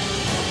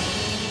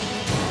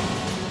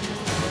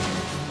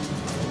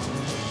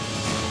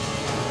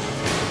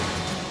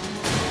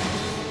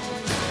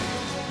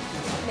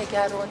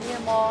 نگرانی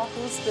ما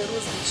روز به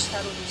روز بیشتر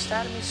و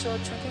بیشتر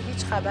میشد، چون که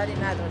هیچ خبری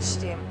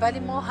نداشتیم. ولی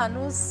ما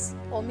هنوز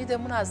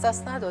امیدمون از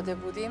دست نداده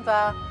بودیم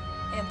و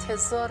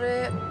انتظار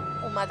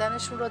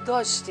اومدنشون رو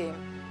داشتیم.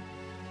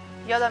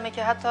 یادمه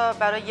که حتی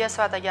برای 1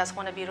 ساعت اگه از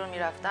خونه بیرون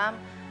میرفتم،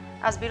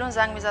 از بیرون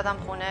زنگ میزدم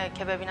خونه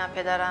که ببینم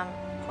پدرم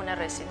خونه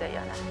رسیده یا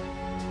نه.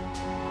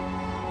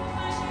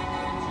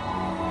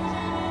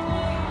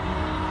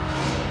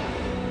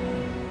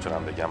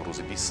 میتونم بگم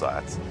روزی 20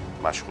 ساعت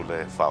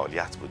مشغول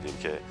فعالیت بودیم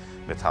که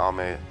به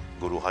تمام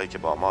گروه هایی که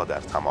با ما در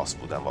تماس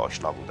بودن و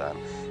آشنا بودن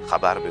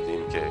خبر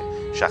بدیم که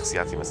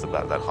شخصیتی مثل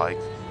برادر هایک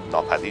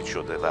ناپدید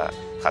شده و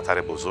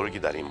خطر بزرگی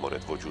در این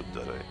مورد وجود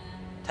داره.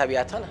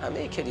 طبیعتاً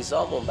همه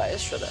کلیسا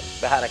منبعث شدن،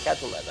 به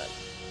حرکت اومدن.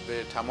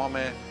 به تمام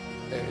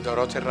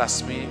ادارات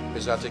رسمی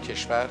وزارت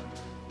کشور،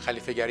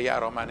 خلیفه‌گری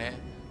ارامنه،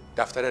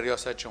 دفتر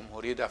ریاست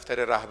جمهوری، دفتر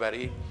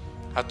رهبری،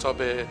 حتی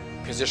به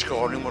پزشک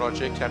قانونی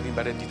مراجعه کردیم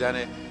برای دیدن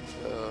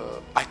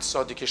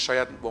اجسادی که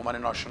شاید به عنوان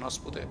ناشناس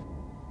بوده.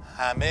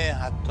 همه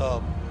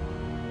حتی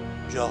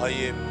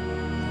جاهای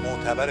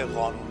معتبر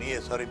قانونی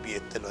اظهار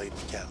بی‌اطلاعی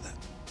می‌کردند.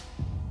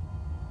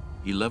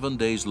 11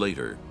 days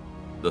later,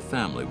 the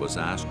family was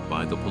asked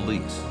by the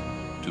police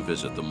to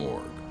visit the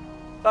morgue.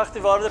 وقتی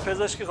وارد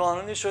پزشکی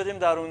قانونی شدیم،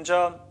 در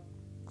اونجا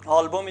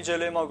آلبومی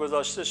جلوی ما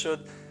گذاشته شد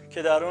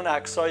که در اون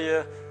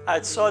عکسای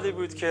اجسادی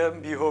بود که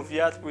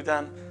بی‌هویت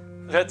بودن،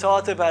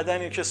 قطعات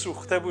بدنی که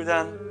سوخته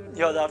بودن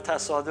یا در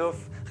تصادف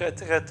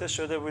قطع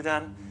شده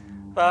بودن.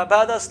 و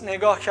بعد از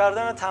نگاه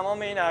کردن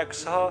تمام این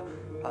عکس‌ها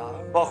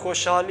با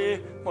خوشحالی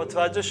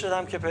متوجه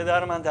شدم که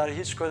پدر من در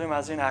هیچ کدوم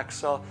از این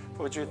عکس‌ها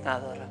وجود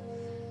نداره.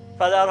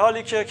 و در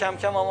حالی که کم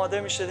کم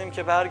آماده می‌شدیم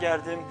که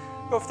برگردیم،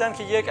 گفتن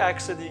که یک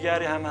عکس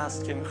دیگری هم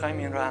هست که می‌خوایم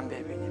این رو هم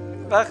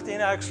ببینیم. وقتی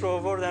این عکس رو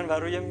آوردن و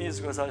روی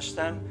میز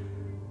گذاشتن،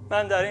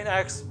 من در این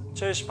عکس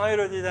چشمایی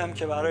رو دیدم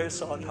که برای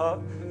سالها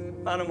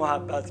منو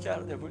محبت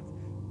کرده بود.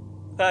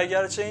 و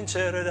اگرچه این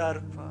چهره در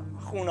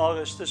خون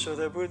آغشته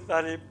شده بود،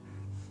 ولی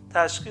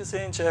تشخیص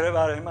این چهره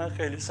برای من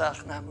خیلی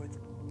سخت نبود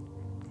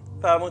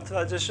و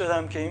متوجه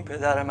شدم که این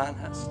پدر من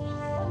هست.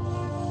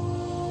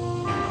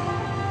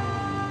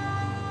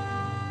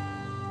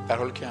 در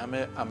حالی که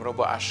همه همراه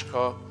با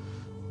اشک‌ها،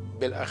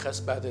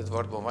 بالاخص بعد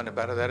ادوارد به عنوان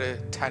برادر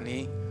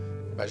تنی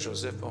و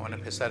جوزف به عنوان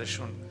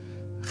پسرشون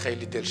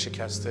خیلی دل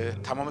شکسته،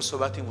 تمام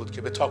صحبت این بود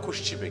که به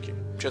تاکوش چی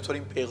بگیم، چطور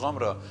این پیغام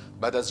را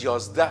بعد از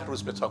 11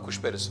 روز به تاکوش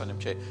برسانیم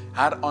که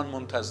هر آن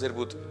منتظر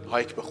بود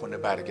هایک به خونه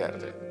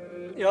برگرده.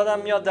 یادم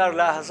میاد در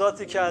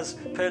لحظاتی که از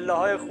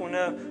پله‌های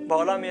خونه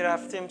بالا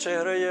میرفتیم،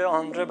 چهره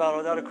آندره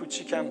برادر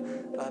کوچیکم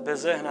به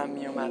ذهنم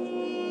میومد.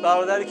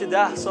 برادری که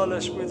 10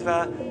 سالش بود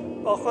و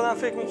با خودم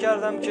فکر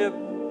میکردم که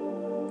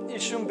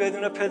ایشون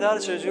بدون پدر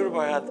چجور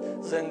باید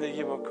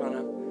زندگی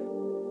بکنم.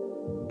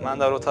 من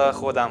در اتاق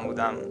خودم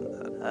بودم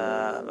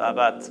و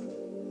بعد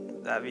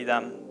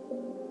دویدم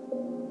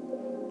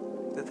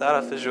به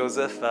طرف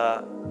جوزف و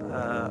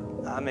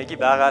همگی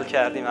بغل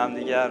کردیم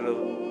همدیگر رو.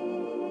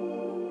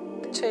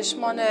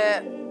 چشمان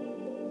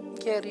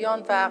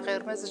گریان و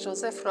قرمز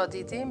جوزف را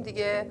دیدیم،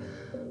 دیگه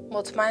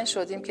مطمئن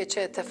شدیم که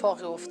چه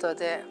اتفاقی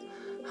افتاده.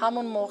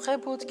 همون موقع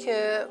بود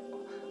که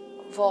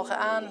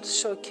واقعا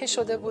شوکه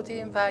شده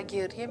بودیم و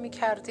گریه می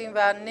کردیم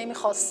و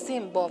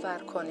نمیخواستیم باور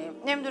کنیم.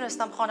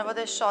 نمیدونستم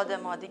خانواده شاد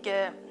ما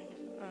دیگه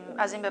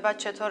از این به بعد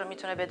چطور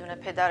میتونه بدون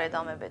پدر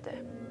ادامه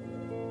بده.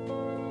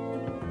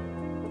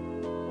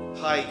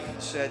 Haik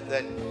said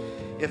that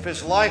if his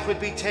life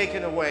would be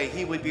taken away,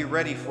 he would be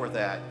ready for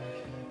that.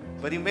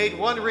 But he made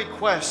one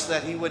request,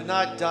 that he would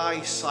not die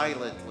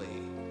silently.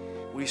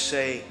 We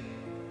say,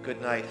 good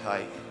night,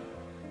 Haik.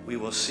 We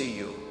will see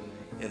you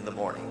in the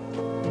morning.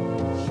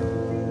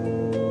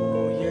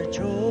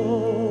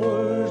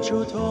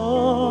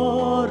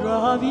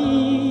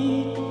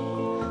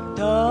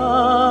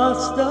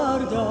 دست در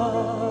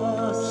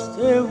دست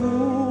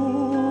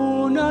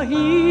او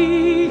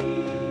نهی،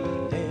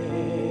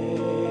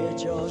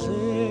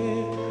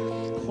 اجازه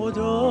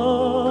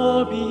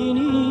خدا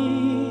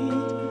بینید،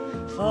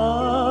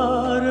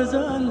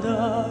 فرزندش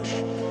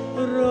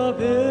را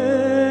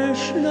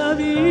بشنوید.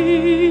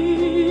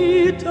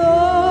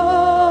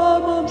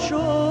 تمام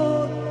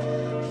شد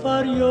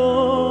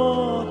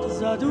فریاد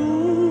زد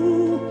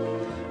او،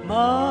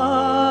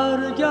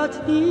 مرگت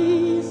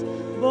نیز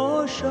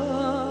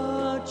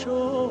باشد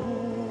چو.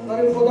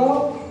 برای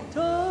خدا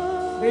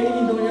بین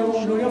این دنیا و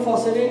اون دنیا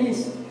فاصله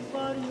نیست.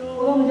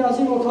 خدا میگه از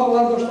این اتاق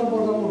برداشتم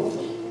بردم اون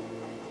اتاق.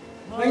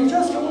 و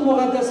اینجاست که اون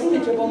مقدسینی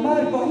که با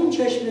مرگ با این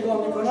چشم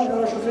نگاه میکنن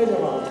براشون خیلی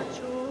راحته.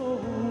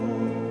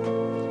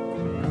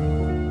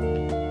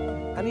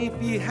 And if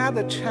he had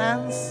a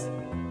chance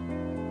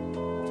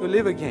to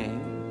live again,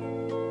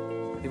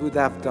 he would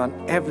have done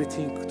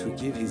everything to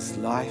give his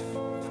life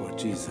for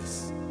Jesus,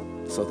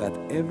 so that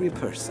every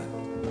person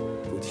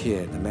would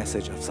hear the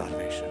message of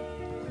salvation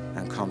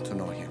and come to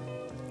know him.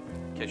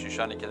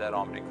 کشیشانی که در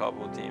آمریکا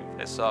بودیم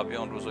حسابی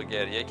اون روزو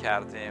گریه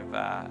کردیم و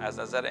از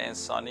نظر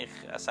انسانی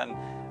اصلا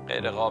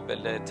غیر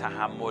قابل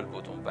تحمل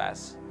بود اون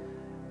وضع.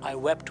 I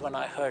wept when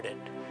I heard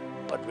it,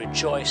 but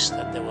rejoiced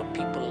that there were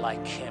people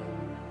like him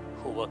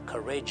who were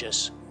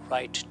courageous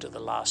right to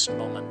the last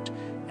moment.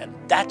 And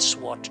that's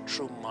what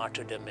true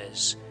martyrdom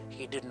is.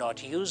 He did not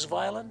use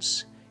violence.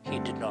 He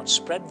did not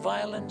spread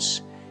violence.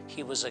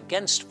 He was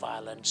against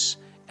violence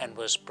and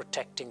was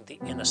protecting the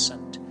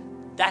innocent.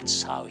 That's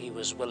how he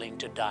was willing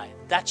to die.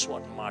 That's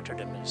what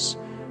martyrdom is.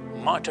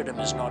 Martyrdom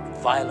is not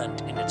violent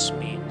in its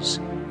means.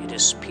 It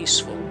is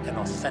peaceful and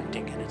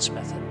authentic in its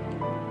method.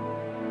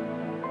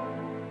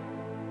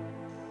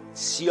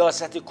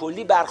 سیاست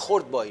کلی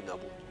برخورد با اینا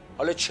بود.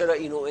 حالا چرا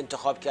اینو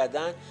انتخاب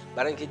کردن؟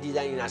 برای اینکه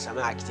دیدن این از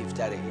همه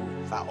اکتیوتره،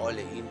 این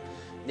فعاله، این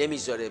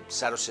نمیذاره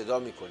سر و صدا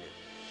میکنه.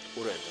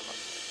 او رو انتخاب.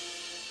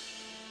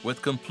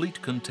 With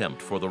complete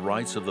contempt for the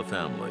rights of the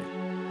family,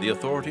 the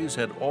authorities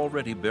had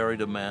already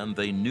buried a man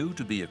they knew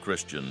to be a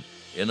Christian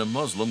in a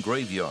Muslim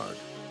graveyard,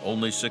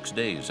 only 6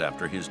 days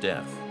after his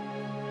death.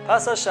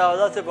 پس از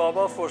شهادت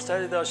بابا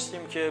فرصتی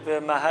داشتیم که به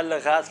محل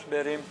قتل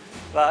بریم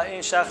و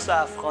این شخص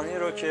افغانی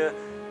رو که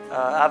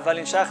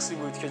اولین شخصی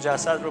بود که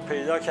جسد رو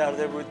پیدا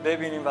کرده بود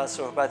ببینیم و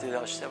صحبتی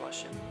داشته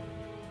باشیم.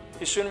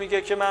 ایشون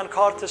میگه که من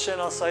کارت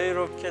شناسایی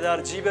رو که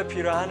در جیب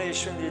پیراهن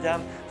ایشون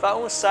دیدم و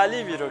اون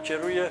صلیبی رو که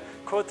روی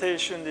کت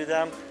ایشون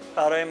دیدم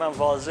برای من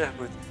واضح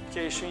بود که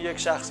ایشون یک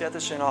شخصیت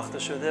شناخته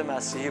شده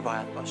مسیحی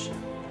باید باشه.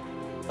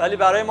 ولی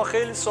برای ما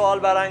خیلی سوال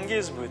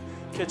برانگیز بود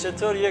که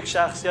چطور یک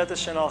شخصیت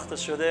شناخته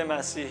شده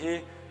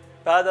مسیحی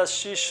بعد از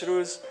 6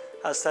 روز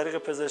از طریق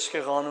پزشک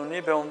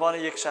قانونی به عنوان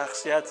یک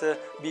شخصیت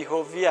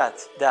بی‌هویت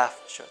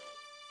دفن شد.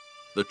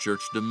 The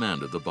church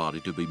demanded the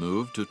body to be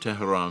moved to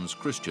Tehran's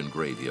Christian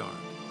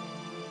graveyard.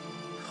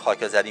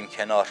 خاک زدیم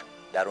کنار،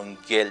 در اون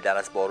گل در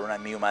از بارون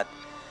هم می اومد،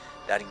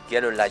 در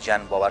گل و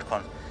لجن باور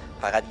کن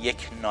فقط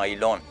یک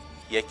نایلون،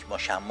 یک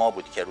مشما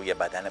بود که روی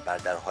بدن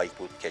برادر هایک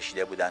بود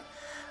کشیده بودن،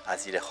 از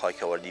زیر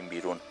خاک آوردیم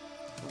بیرون.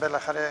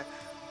 بالاخره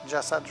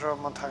جسد رو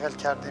منتقل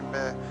کردیم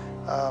به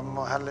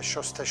محل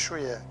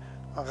شستشوی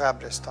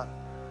قبرستان.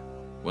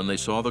 When they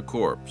saw the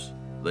corpse,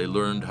 they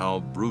learned how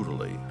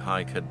brutally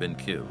Haik had been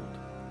killed.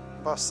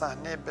 با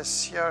صحنه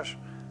بسیار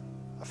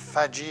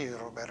فجیع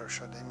روبرو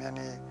شدیم.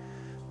 یعنی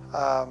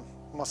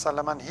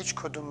مسلماً هیچ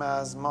کدوم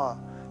از ما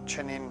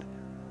چنین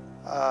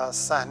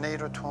صحنه ای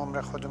رو تو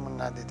عمر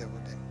خودمون ندیده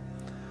بودیم.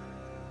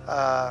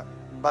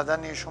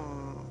 بدن ایشون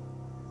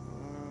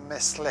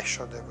مسلح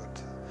شده بود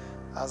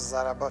از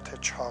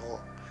ضربات چاقو.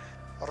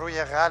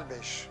 روی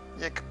قلبش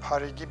یک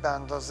پارگی به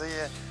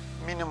اندازه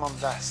مینیمم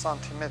 10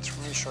 سانتی متر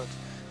میشد.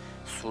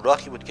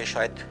 سوراخی بود که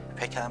شاید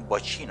فکر کنم با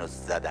چینو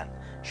زدن،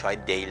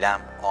 شاید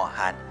دیلم،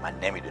 آهن، من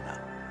نمیدونم.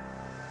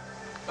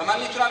 و من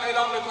میتونم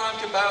اعلام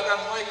بکنم که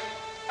برادرهای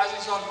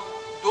عزیزان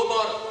 2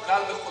 بار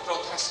قلب خود را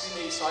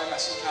تسلیم عیسی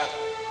مسیح کرد.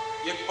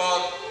 یک بار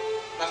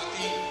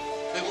وقتی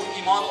به او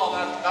ایمان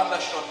آورد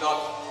قلبش را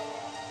داد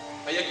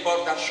و یک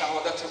بار در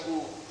شهادت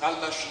او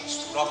قلبش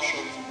سوراخ شد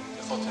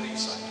به خاطر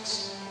عیسی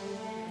مسیح.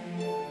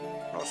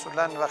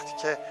 اصولاً وقتی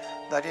که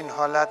در این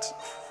حالت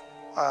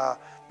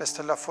به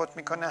اصطلاح فوت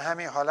میکنه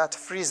همین حالت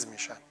فریز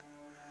میشن.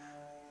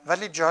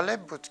 ولی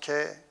جالب بود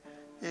که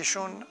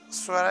ایشون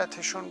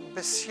صورتشون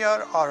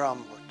بسیار آرام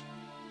بود.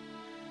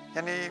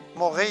 یعنی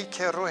موقعی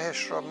که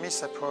روحش رو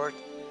میسپرد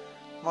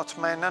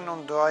مطمئناً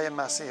اون دعای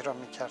مسیح رو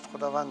میکرد،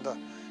 خداوندا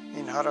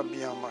اینها را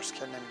بیامرز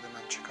که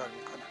نمیدونن چه کار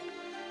میکنن.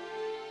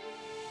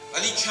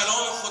 ولی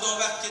کلام خدا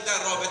وقتی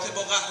در رابطه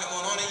با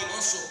قهرمانان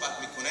ایمان صحبت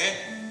میکنه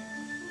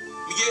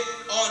میگه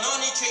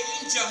آنانی که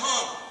این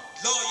جهان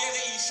لایق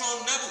ایشان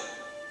نبود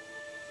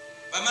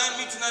و من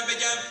میتونم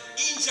بگم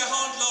این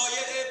جهان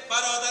لایق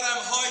برادرم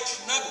هایک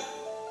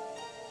نبود.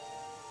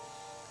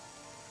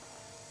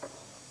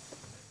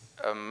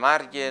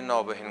 مرگ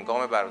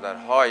نابهنگام برادر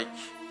هایک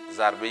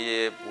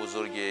ضربه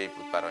بزرگی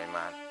بود برای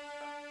من.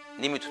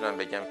 نمیتونم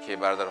بگم که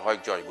برادر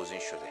هایک جایگزین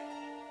شده،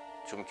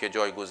 چون که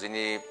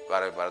جایگزینی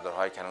برای برادر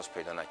هایک هنوز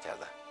پیدا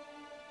نکردم.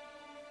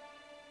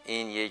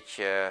 این یک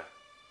به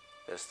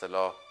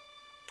اصطلاح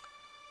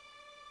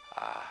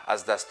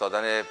از دست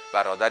دادن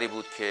برادری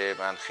بود که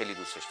من خیلی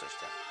دوستش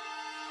داشتم.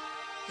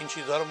 این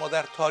چیزها رو ما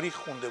در تاریخ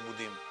خونده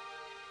بودیم،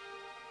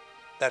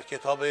 در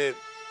کتاب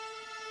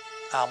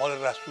اعمال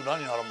رسولان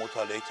اینها رو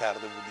مطالعه کرده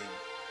بودیم،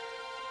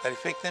 ولی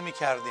فکر نمی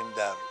کردیم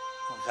در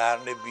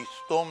قرن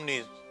 20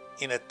 نیز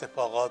این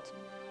اتفاقات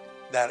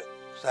در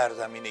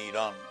سرزمین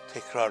ایران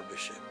تکرار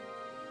بشه،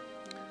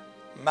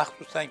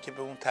 مخصوصا که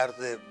به اون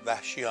طرز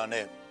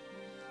وحشیانه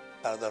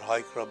برادر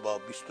هایک را با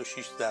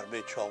 26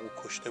 ضربه چاقو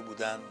کشته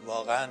بودن.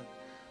 واقعا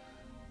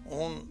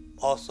اون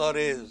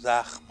آثار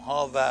زخم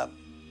ها و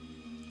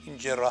این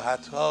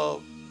جراحت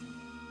ها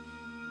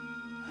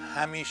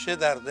همیشه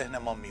در ذهن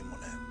ما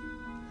میمونه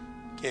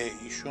که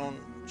ایشون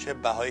چه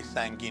بهای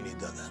سنگینی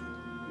دادن.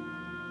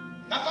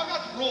 نه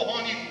فقط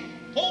روحانی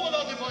بود،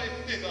 فوق‌العاده با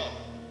استعداد،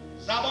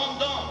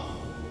 زباندان،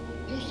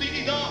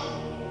 موسیقیدان،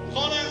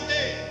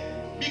 خواننده،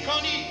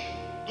 مکانیک،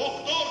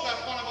 دکتر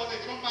در خانواده،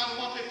 چون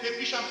معلومات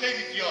طبیش هم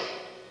خیلی زیاد،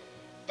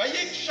 و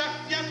یک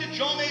شخصیت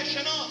جامعه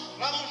شناس،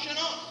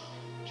 روانشناس،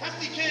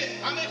 کسی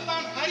که همه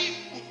فن حریف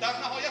بود. در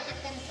نهایت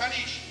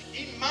فروتنیش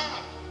این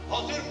مرد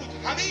حاضر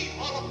بود همه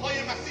اینها را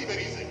پای مسیح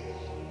بریزه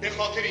به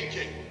خاطر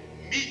اینکه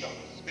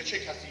میدانست به چه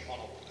کسی ایمان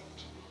آورده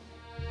بود.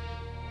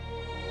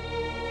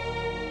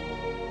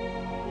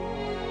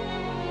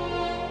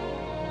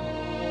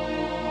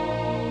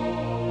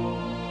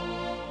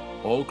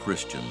 all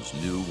Christians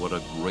knew what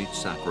a great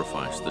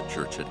sacrifice the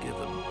church had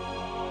given.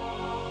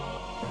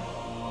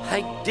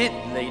 Haik did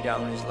lay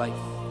down his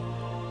life.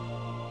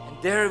 And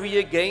there we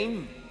again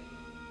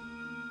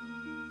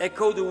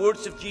echo the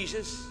words of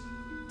Jesus.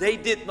 They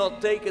did not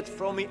take it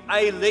from me,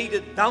 I laid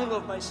it down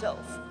of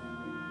myself.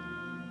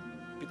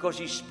 Because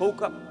he spoke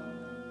up,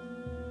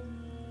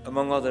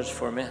 among others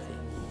for many,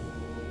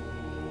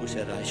 who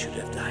said I should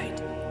have died.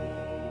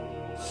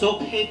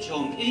 صبح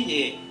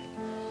جمعه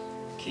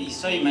که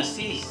عیسی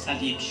مسیح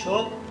صلیب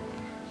شد،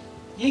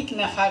 یک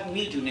نفر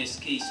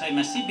میدونست که عیسی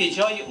مسیح به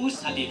جای او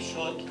صلیب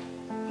شد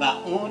و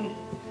اون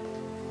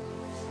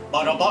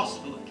باراباس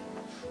بود.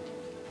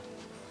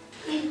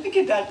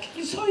 اگه در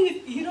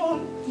کلیسای ایران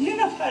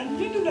یه نفر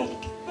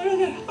میدوند که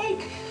برادر هایک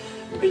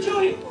به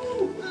جای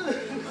او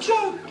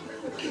جان،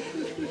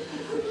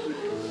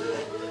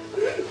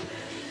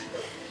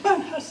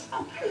 من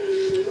هستم.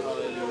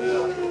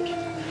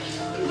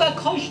 و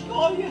کاش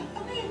دعای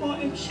همه ما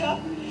امشب،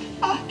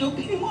 عهد و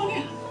پیمان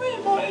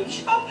همه ما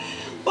امشب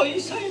با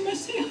عیسی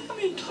مسیح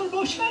همینطور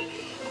باشد،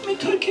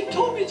 همینطور که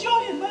تو به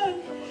جای من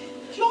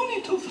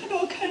جان تو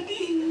فدا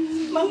کردی.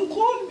 من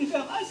قول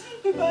میدم از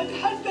این به بعد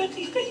هر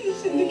دقیقه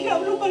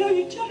زندگیم رو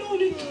برای جلال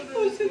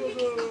تو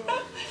زندگی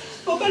کنم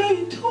و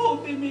برای تو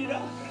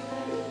بمیرم.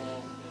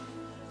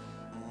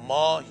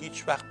 ما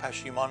هیچ وقت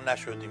پشیمان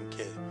نشدیم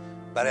که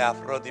برای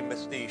افرادی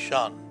مثل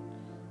ایشان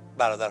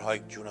برادر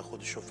هایک جون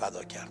خودش رو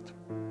فدا کرد.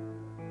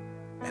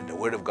 And the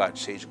word of God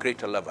says,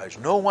 greater love has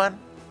no one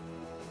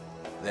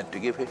than to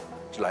give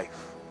his life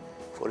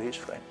for his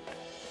friend.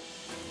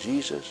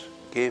 Jesus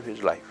gave his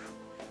life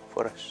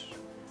for us,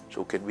 so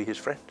can we his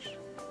friends.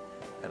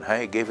 And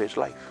Haik gave his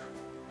life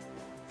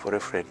for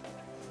a friend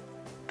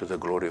to the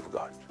glory of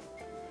God.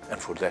 And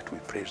for that we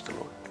praise the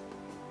Lord.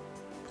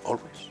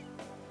 Always.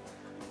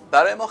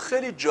 برای ما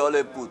خیلی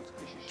جالب بود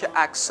که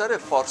اکثر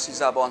فارسی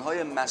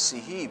زبانهای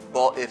مسیحی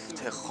با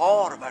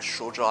افتخار و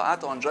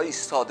شجاعت آنجا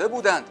ایستاده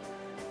بودند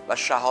و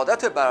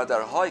شهادت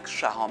برادر هایک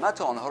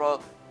شهامت آنها را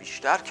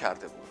بیشتر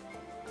کرده بود.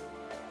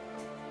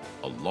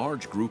 A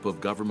large group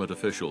of government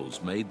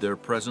officials made their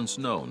presence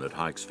known at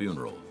Haik's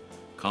funeral,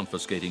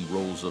 confiscating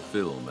rolls of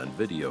film and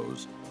videos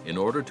in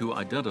order to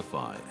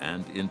identify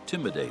and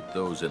intimidate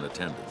those in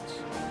attendance.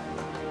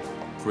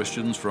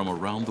 Christians from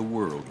around the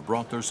world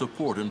brought their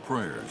support and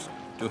prayers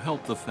to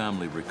help the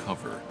family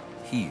recover,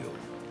 heal,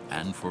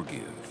 and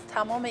forgive.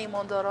 تمام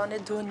ایمانداران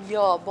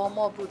دنیا با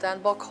ما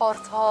بودن، با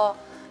کارت ها،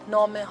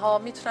 نامه ها.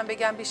 میتونم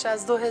بگم بیش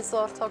از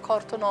 2000 تا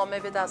کارت و نامه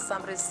به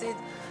دستم رسید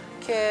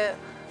که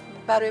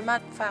برای من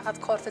فقط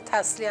کارت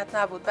تسلیت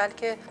نبود،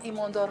 بلکه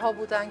ایماندارها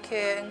بودن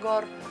که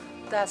انگار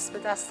دست به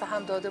دست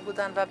هم داده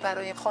بودن و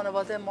برای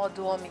خانواده ما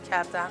دعا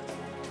میکردن.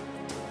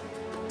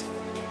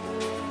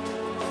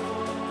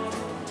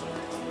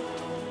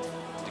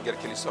 دیگر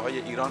کلیساهای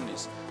ایران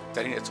نیز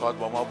در این اتحاد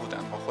با ما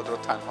بودند، ما خود را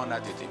تنها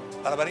ندیدیم.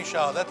 بنابراین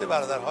شهادت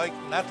برادر هایک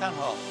نه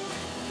تنها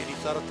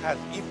کلیسا را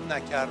تضعیف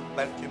نکرد،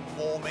 بلکه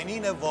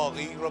مؤمنین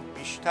واقعی را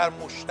بیشتر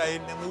مشتعل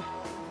نمود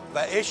و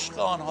عشق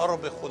آنها را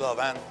به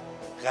خداوند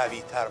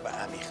قوی‌تر و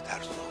عمیق‌تر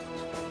ساخت.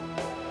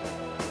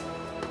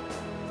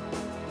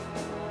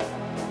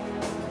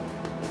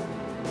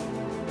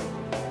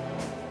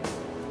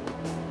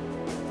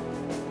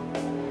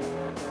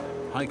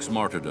 Haik's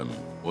martyrdom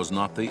was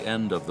not the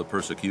end of the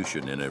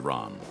persecution in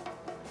Iran.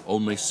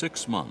 Only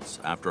 6 months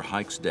after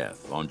Haik's death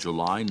on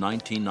July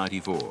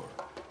 1994,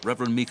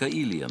 Reverend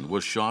Mikaelian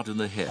was shot in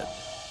the head.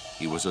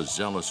 He was a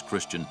zealous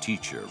Christian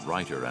teacher,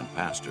 writer, and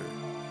pastor.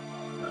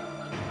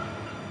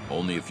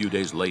 Only a few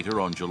days later,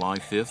 on July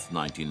 5th,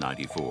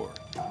 1994,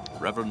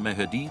 Reverend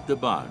Mehdi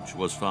Dibaj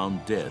was found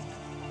dead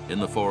in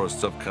the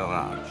forests of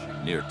Karaj,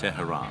 near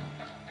Tehran.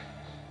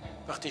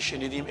 وقتی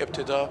شنیدیم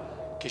ابتدا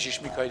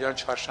کشیش میکائیلیان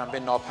چهارشنبه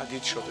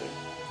ناپدید شده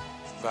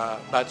و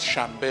بعد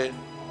شنبه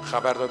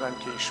خبر دادن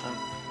که ایشون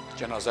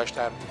جنازش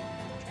در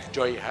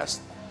جایی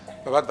هست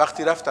و بعد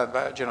وقتی رفتن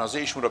و جنازه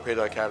ایشون رو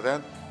پیدا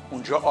کردن،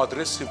 اونجا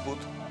آدرسی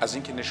بود از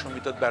اینکه نشون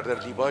میداد برادر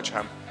دیباج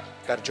هم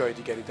در جای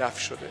دیگری دفن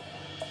شده.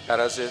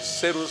 در از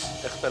 3 روز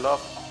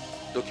اختلاف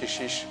 2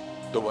 کشیش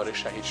دوباره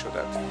شهید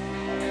شدند.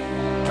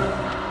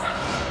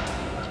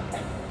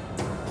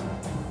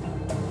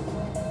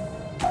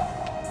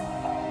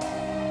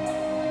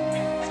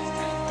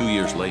 Two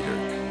years later,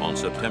 on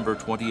September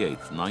 28,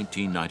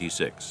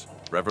 1996,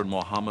 Reverend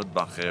Mohammed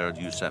Bakher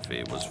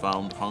Yousefi was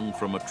found hung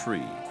from a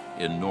tree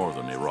in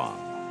northern Iran.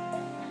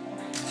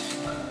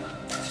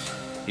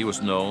 He was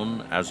known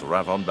as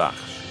Ravan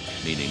Bakhsh,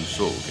 meaning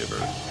soul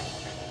giver.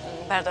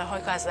 برادر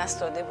هایک از دست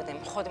داده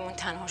بودیم، خودمون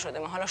تنها شده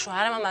بودیم، حالا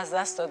شوهرم هم از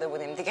دست داده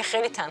بودیم، دیگه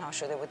خیلی تنها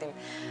شده بودیم.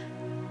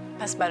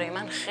 پس برای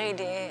من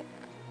خیلی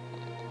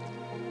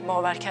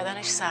باور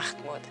کردنش سخت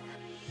بود.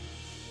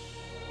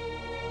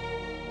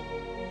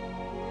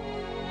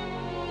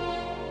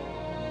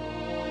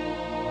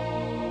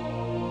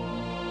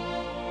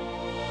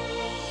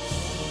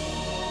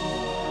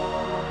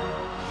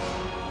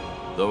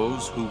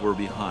 Those who were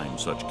behind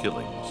such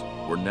killings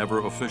were never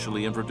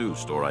officially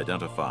introduced or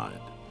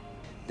identified.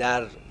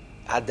 در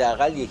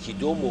حداقل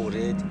 1-2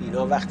 مورد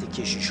اینا وقتی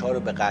کشیش ها رو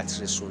به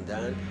قتل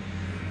رسوندن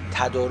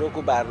تدارک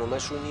و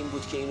برنامه‌شون این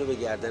بود که اینو به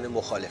گردن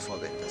مخالفا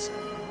بندازن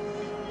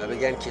و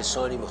بگن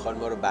کسانی میخوان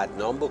ما رو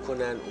بدنام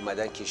بکنن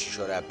اومدن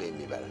کشیشا رو بین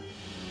میبرن.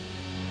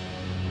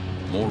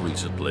 More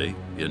recently,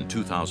 in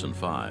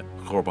 2005,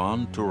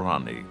 Qurban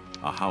Turani,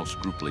 a house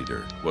group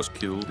leader, was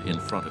killed in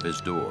front of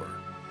his door.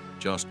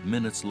 Just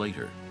minutes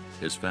later,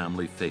 his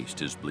family faced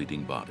his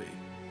bleeding body.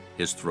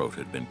 His throat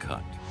had been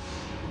cut.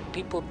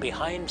 People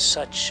behind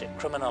such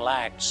criminal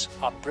acts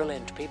are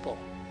brilliant people.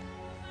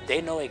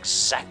 They know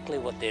exactly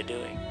what they're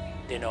doing.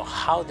 They know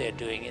how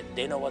they're doing it.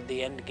 They know what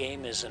the end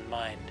game is in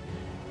mind.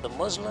 The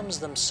Muslims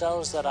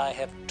themselves that I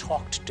have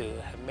talked to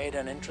have made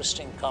an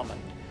interesting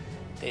comment.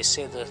 They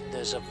say that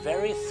there's a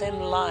very thin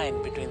line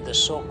between the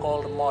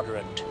so-called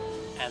moderate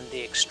and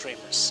the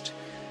extremist.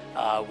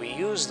 We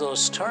use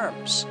those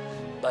terms,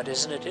 but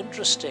isn't it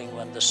interesting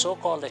when the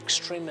so-called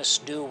extremists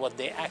do what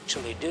they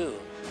actually do,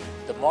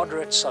 the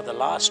moderates are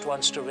the last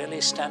ones to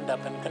really stand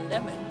up and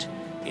condemn it.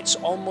 It's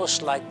almost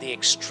like the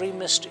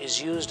extremist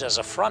is used as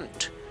a front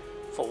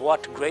for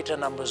what greater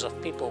numbers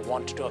of people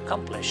want to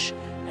accomplish.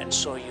 And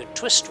so you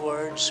twist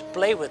words,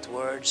 play with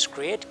words,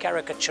 create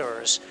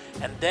caricatures,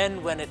 and then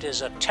when it is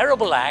a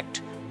terrible act,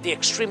 the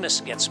extremist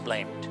gets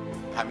blamed.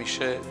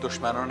 همیشه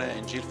دشمنان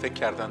انجیل فکر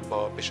کردند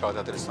با به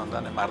شهادت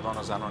رساندن مردان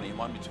و زنان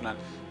ایمان میتونن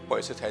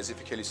باعث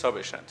تضعیف کلیسا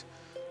بشند.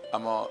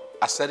 اما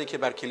اثری که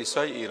بر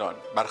کلیسای ایران،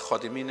 بر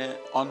خادمین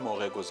آن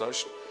موقع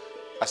گذاشت،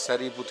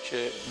 اثری بود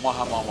که ما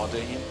هم آماده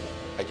ایم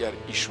اگر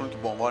ایشون که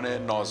به عنوان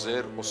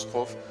ناظر،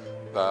 اسقف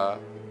و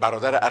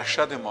برادر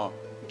ارشد ما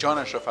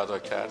جانش را فدا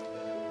کرد،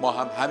 ما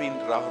هم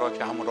همین راه را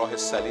که همون راه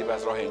صلیب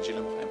از راه انجیل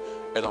می‌خوایم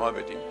ادامه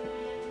بدیم.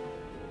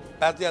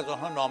 بعضی از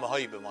آنها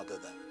نامه‌هایی به ما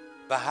دادن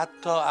و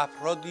حتی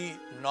افرادی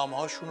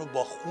نامه‌هاشون رو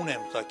با خون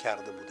امضا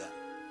کرده بودن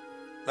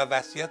و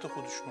وصیت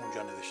خودشون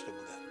اونجا نوشته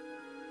بودن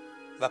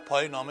و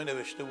پای نامه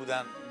نوشته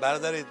بودن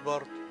برادر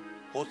ادوارد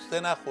غصه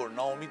نخور،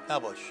 ناامید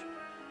نباش،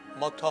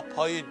 ما تا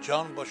پای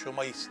جان با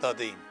شما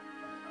ایستاده ایم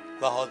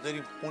و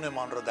حاضریم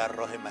خونمان را در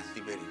راه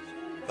مسیح بریزیم.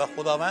 و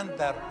خداوند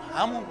در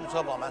همون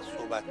روزا با من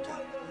صحبت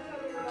کرد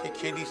که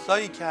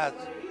کلیسایی که از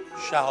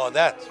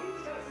شهادت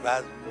و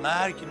از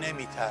مرگ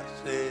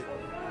نمیترسه،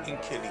 این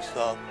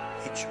کلیسا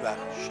هیچ وقت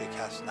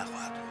شکست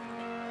نخواهد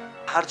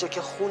خورد. هر جا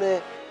که خون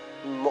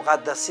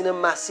مقدسین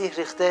مسیح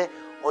ریخته،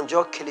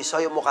 اونجا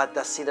کلیسای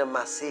مقدسین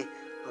مسیح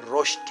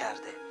رشد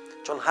کرده،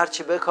 چون هر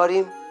چی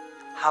بکاریم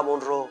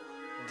همون رو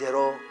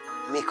درو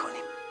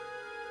میکنیم.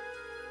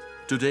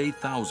 Today,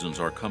 thousands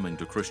are coming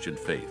to Christian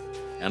faith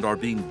and are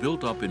being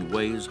built up in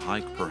ways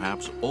Haik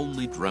perhaps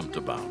only dreamt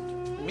about.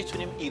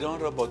 میتونیم ایران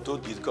را با دو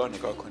دیدگاه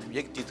نگاه کنیم.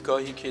 یک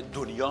دیدگاهی که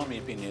دنیا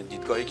میبینه،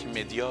 دیدگاهی که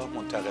مدیا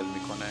منتقل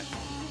میکنه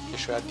که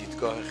شاید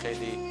دیدگاه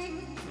خیلی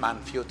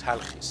منفی و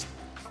تلخی است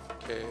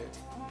که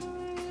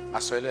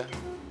مسائل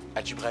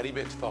عجیب غریب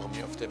اتفاق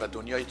میفته و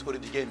دنیای طور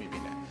دیگه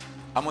میبینه.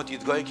 اما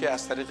دیدگاهی که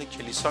از طریق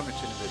کلیسا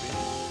میتونیم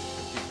ببینیم،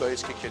 دیدگاهی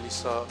است که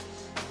کلیسا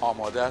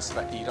آماده است و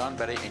ایران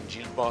برای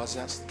انجیل باز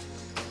است.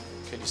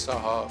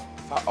 کلیساها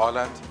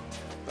فعالند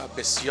و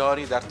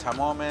بسیاری در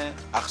تمام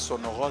اقصا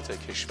نقاط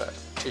کشور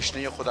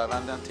تشنه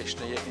خداوندند،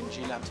 تشنه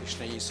انجیلند،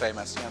 تشنه عیسی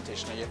مسیحند،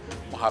 تشنه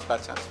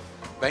محبتند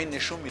و این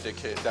نشون میده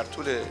که در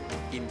طول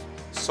این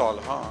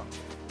سالها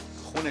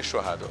خون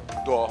شهدا،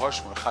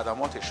 دعاهاشون،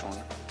 خدماتشون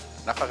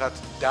نه فقط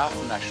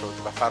دفن نشد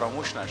و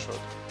فراموش نشد،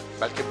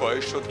 بلکه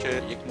باعث شد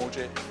که یک موج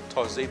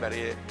تازه‌ای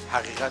برای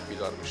حقیقت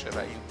بیدار بشه و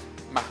این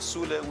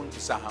محصول اون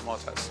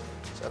زحمات هست.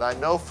 And I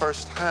know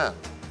firsthand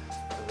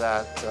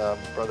that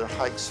Brother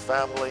Haik's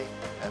family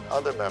and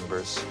other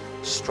members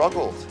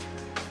struggled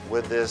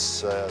with this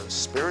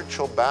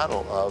spiritual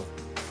battle of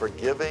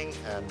forgiving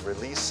and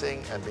releasing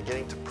and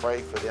beginning to pray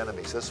for the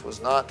enemies. This was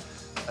not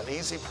an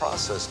easy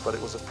process, but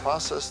it was a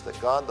process that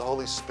God, the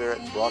Holy Spirit,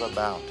 brought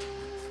about.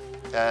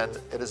 And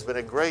it has been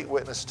a great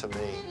witness to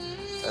me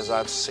as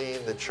I've seen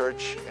the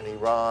church in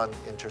Iran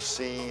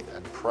intercede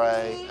and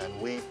pray and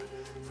weep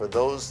for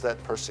those that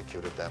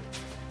persecuted them.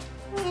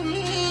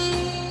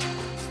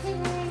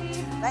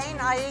 و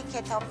این آیه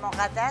کتاب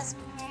مقدس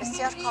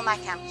بسیار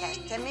کمکم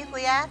کرد که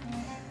میگوید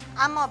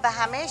اما به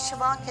همه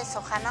شما که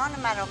سخنان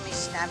مرا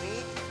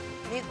میشنوید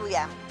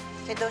میگویم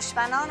که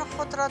دشمنان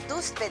خود را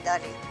دوست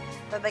بدارید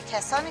و به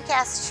کسانی که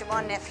از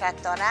شما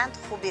نفرت دارند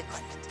خوبی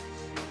کنید.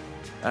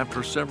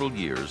 After several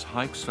years,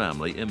 Haik's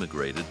family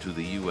immigrated to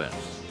the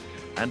U.S.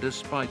 And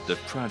despite the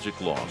tragic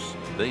loss,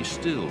 they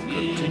still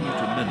continue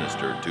to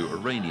minister to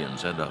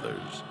Iranians and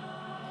others.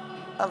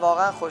 من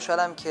واقعا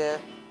خوشحالم که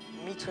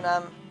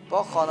میتونم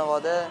با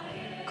خانواده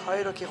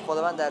کاری رو که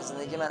خداوند در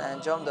زندگی من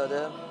انجام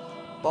داده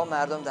با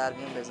مردم در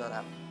میون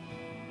بذارم.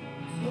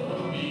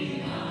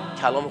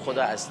 کلام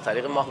خدا از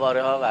طریق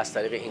ماهواره‌ها و از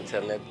طریق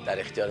اینترنت در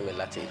اختیار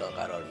ملت ایران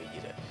قرار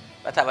میگیره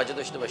و توجه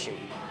داشته باشیم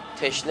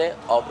تشنه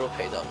آب رو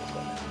پیدا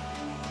میکنه.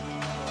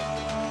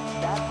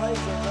 درهای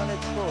زندان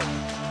تو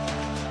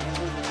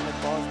امروز میتونه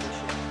باز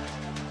بشه.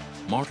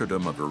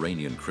 Martyrdom of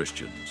Iranian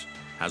Christians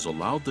has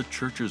allowed the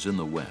churches in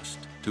the West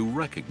to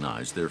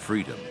recognize their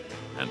freedom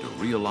and to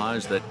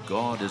realize that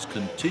God is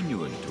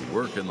continuing to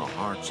work in the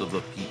hearts of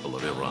the people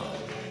of Iran.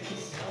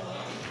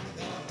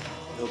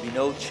 There'll be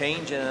no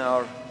change in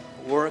our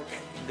work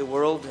in the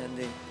world and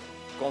the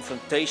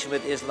confrontation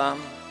with Islam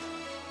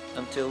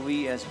until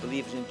we as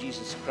believers in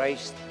Jesus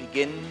Christ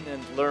begin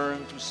and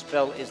learn to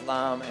spell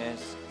Islam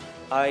as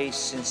I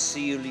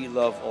sincerely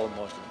love all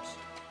Muslims.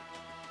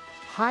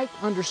 Haik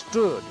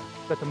understood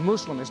that the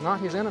Muslim is not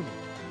his enemy,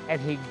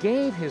 and he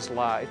gave his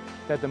life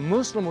that the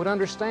Muslim would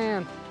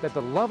understand that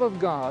the love of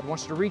God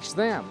wants to reach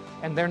them,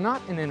 and they're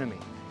not an enemy.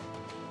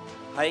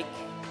 Haik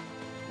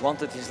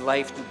wanted his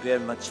life to bear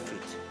much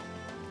fruit.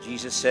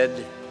 Jesus said,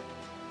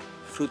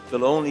 fruit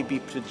will only be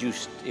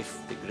produced if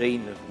the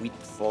grain of wheat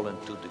fall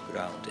into the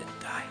ground and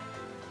die.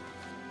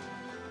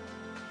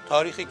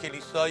 تاریخ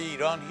کلیسای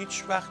ایران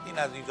هیچ وقت این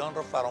عزیزان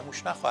را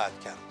فراموش نخواهد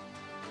کرد.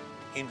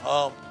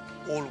 اینها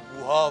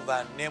الگوها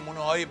و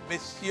نمونه‌های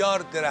بسیار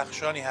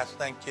درخشانی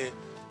هستند که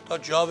تا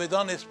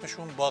جاودان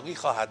اسمشون باقی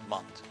خواهد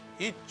ماند.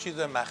 هیچ چیز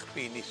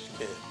مخفی نیست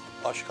که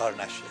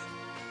آشکار نشه.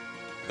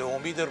 به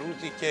امید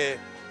روزی که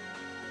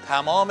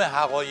تمام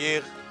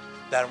حقایق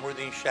در مورد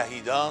این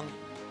شهیدان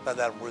و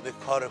در مورد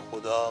کار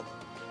خدا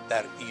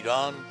در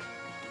ایران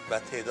و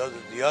تعداد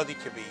زیادی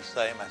که به عیسی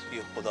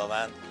مسیح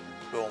خداوند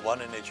به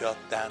عنوان نجات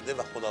دهنده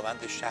و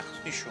خداوند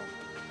شخصیشون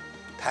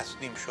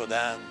تسلیم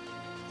شدن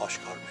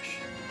آشکار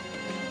بشه.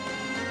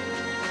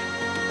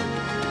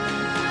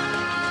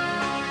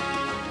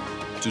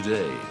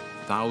 Today,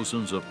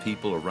 thousands of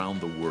people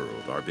around the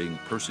world are being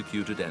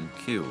persecuted and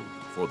killed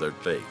for their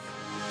faith.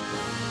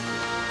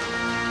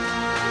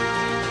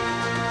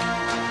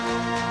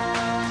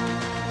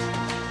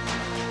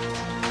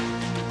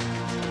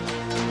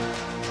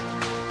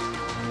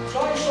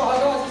 جای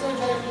شهدا عزیزان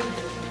جای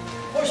خوبی.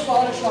 خوش به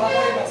حال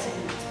شهدای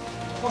مسیحی.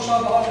 خوشا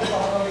به حال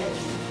شهدای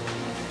مسیحی.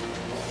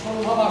 چون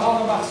اونها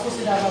مقام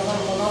مخصوصی در نظر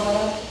خدا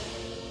دارند.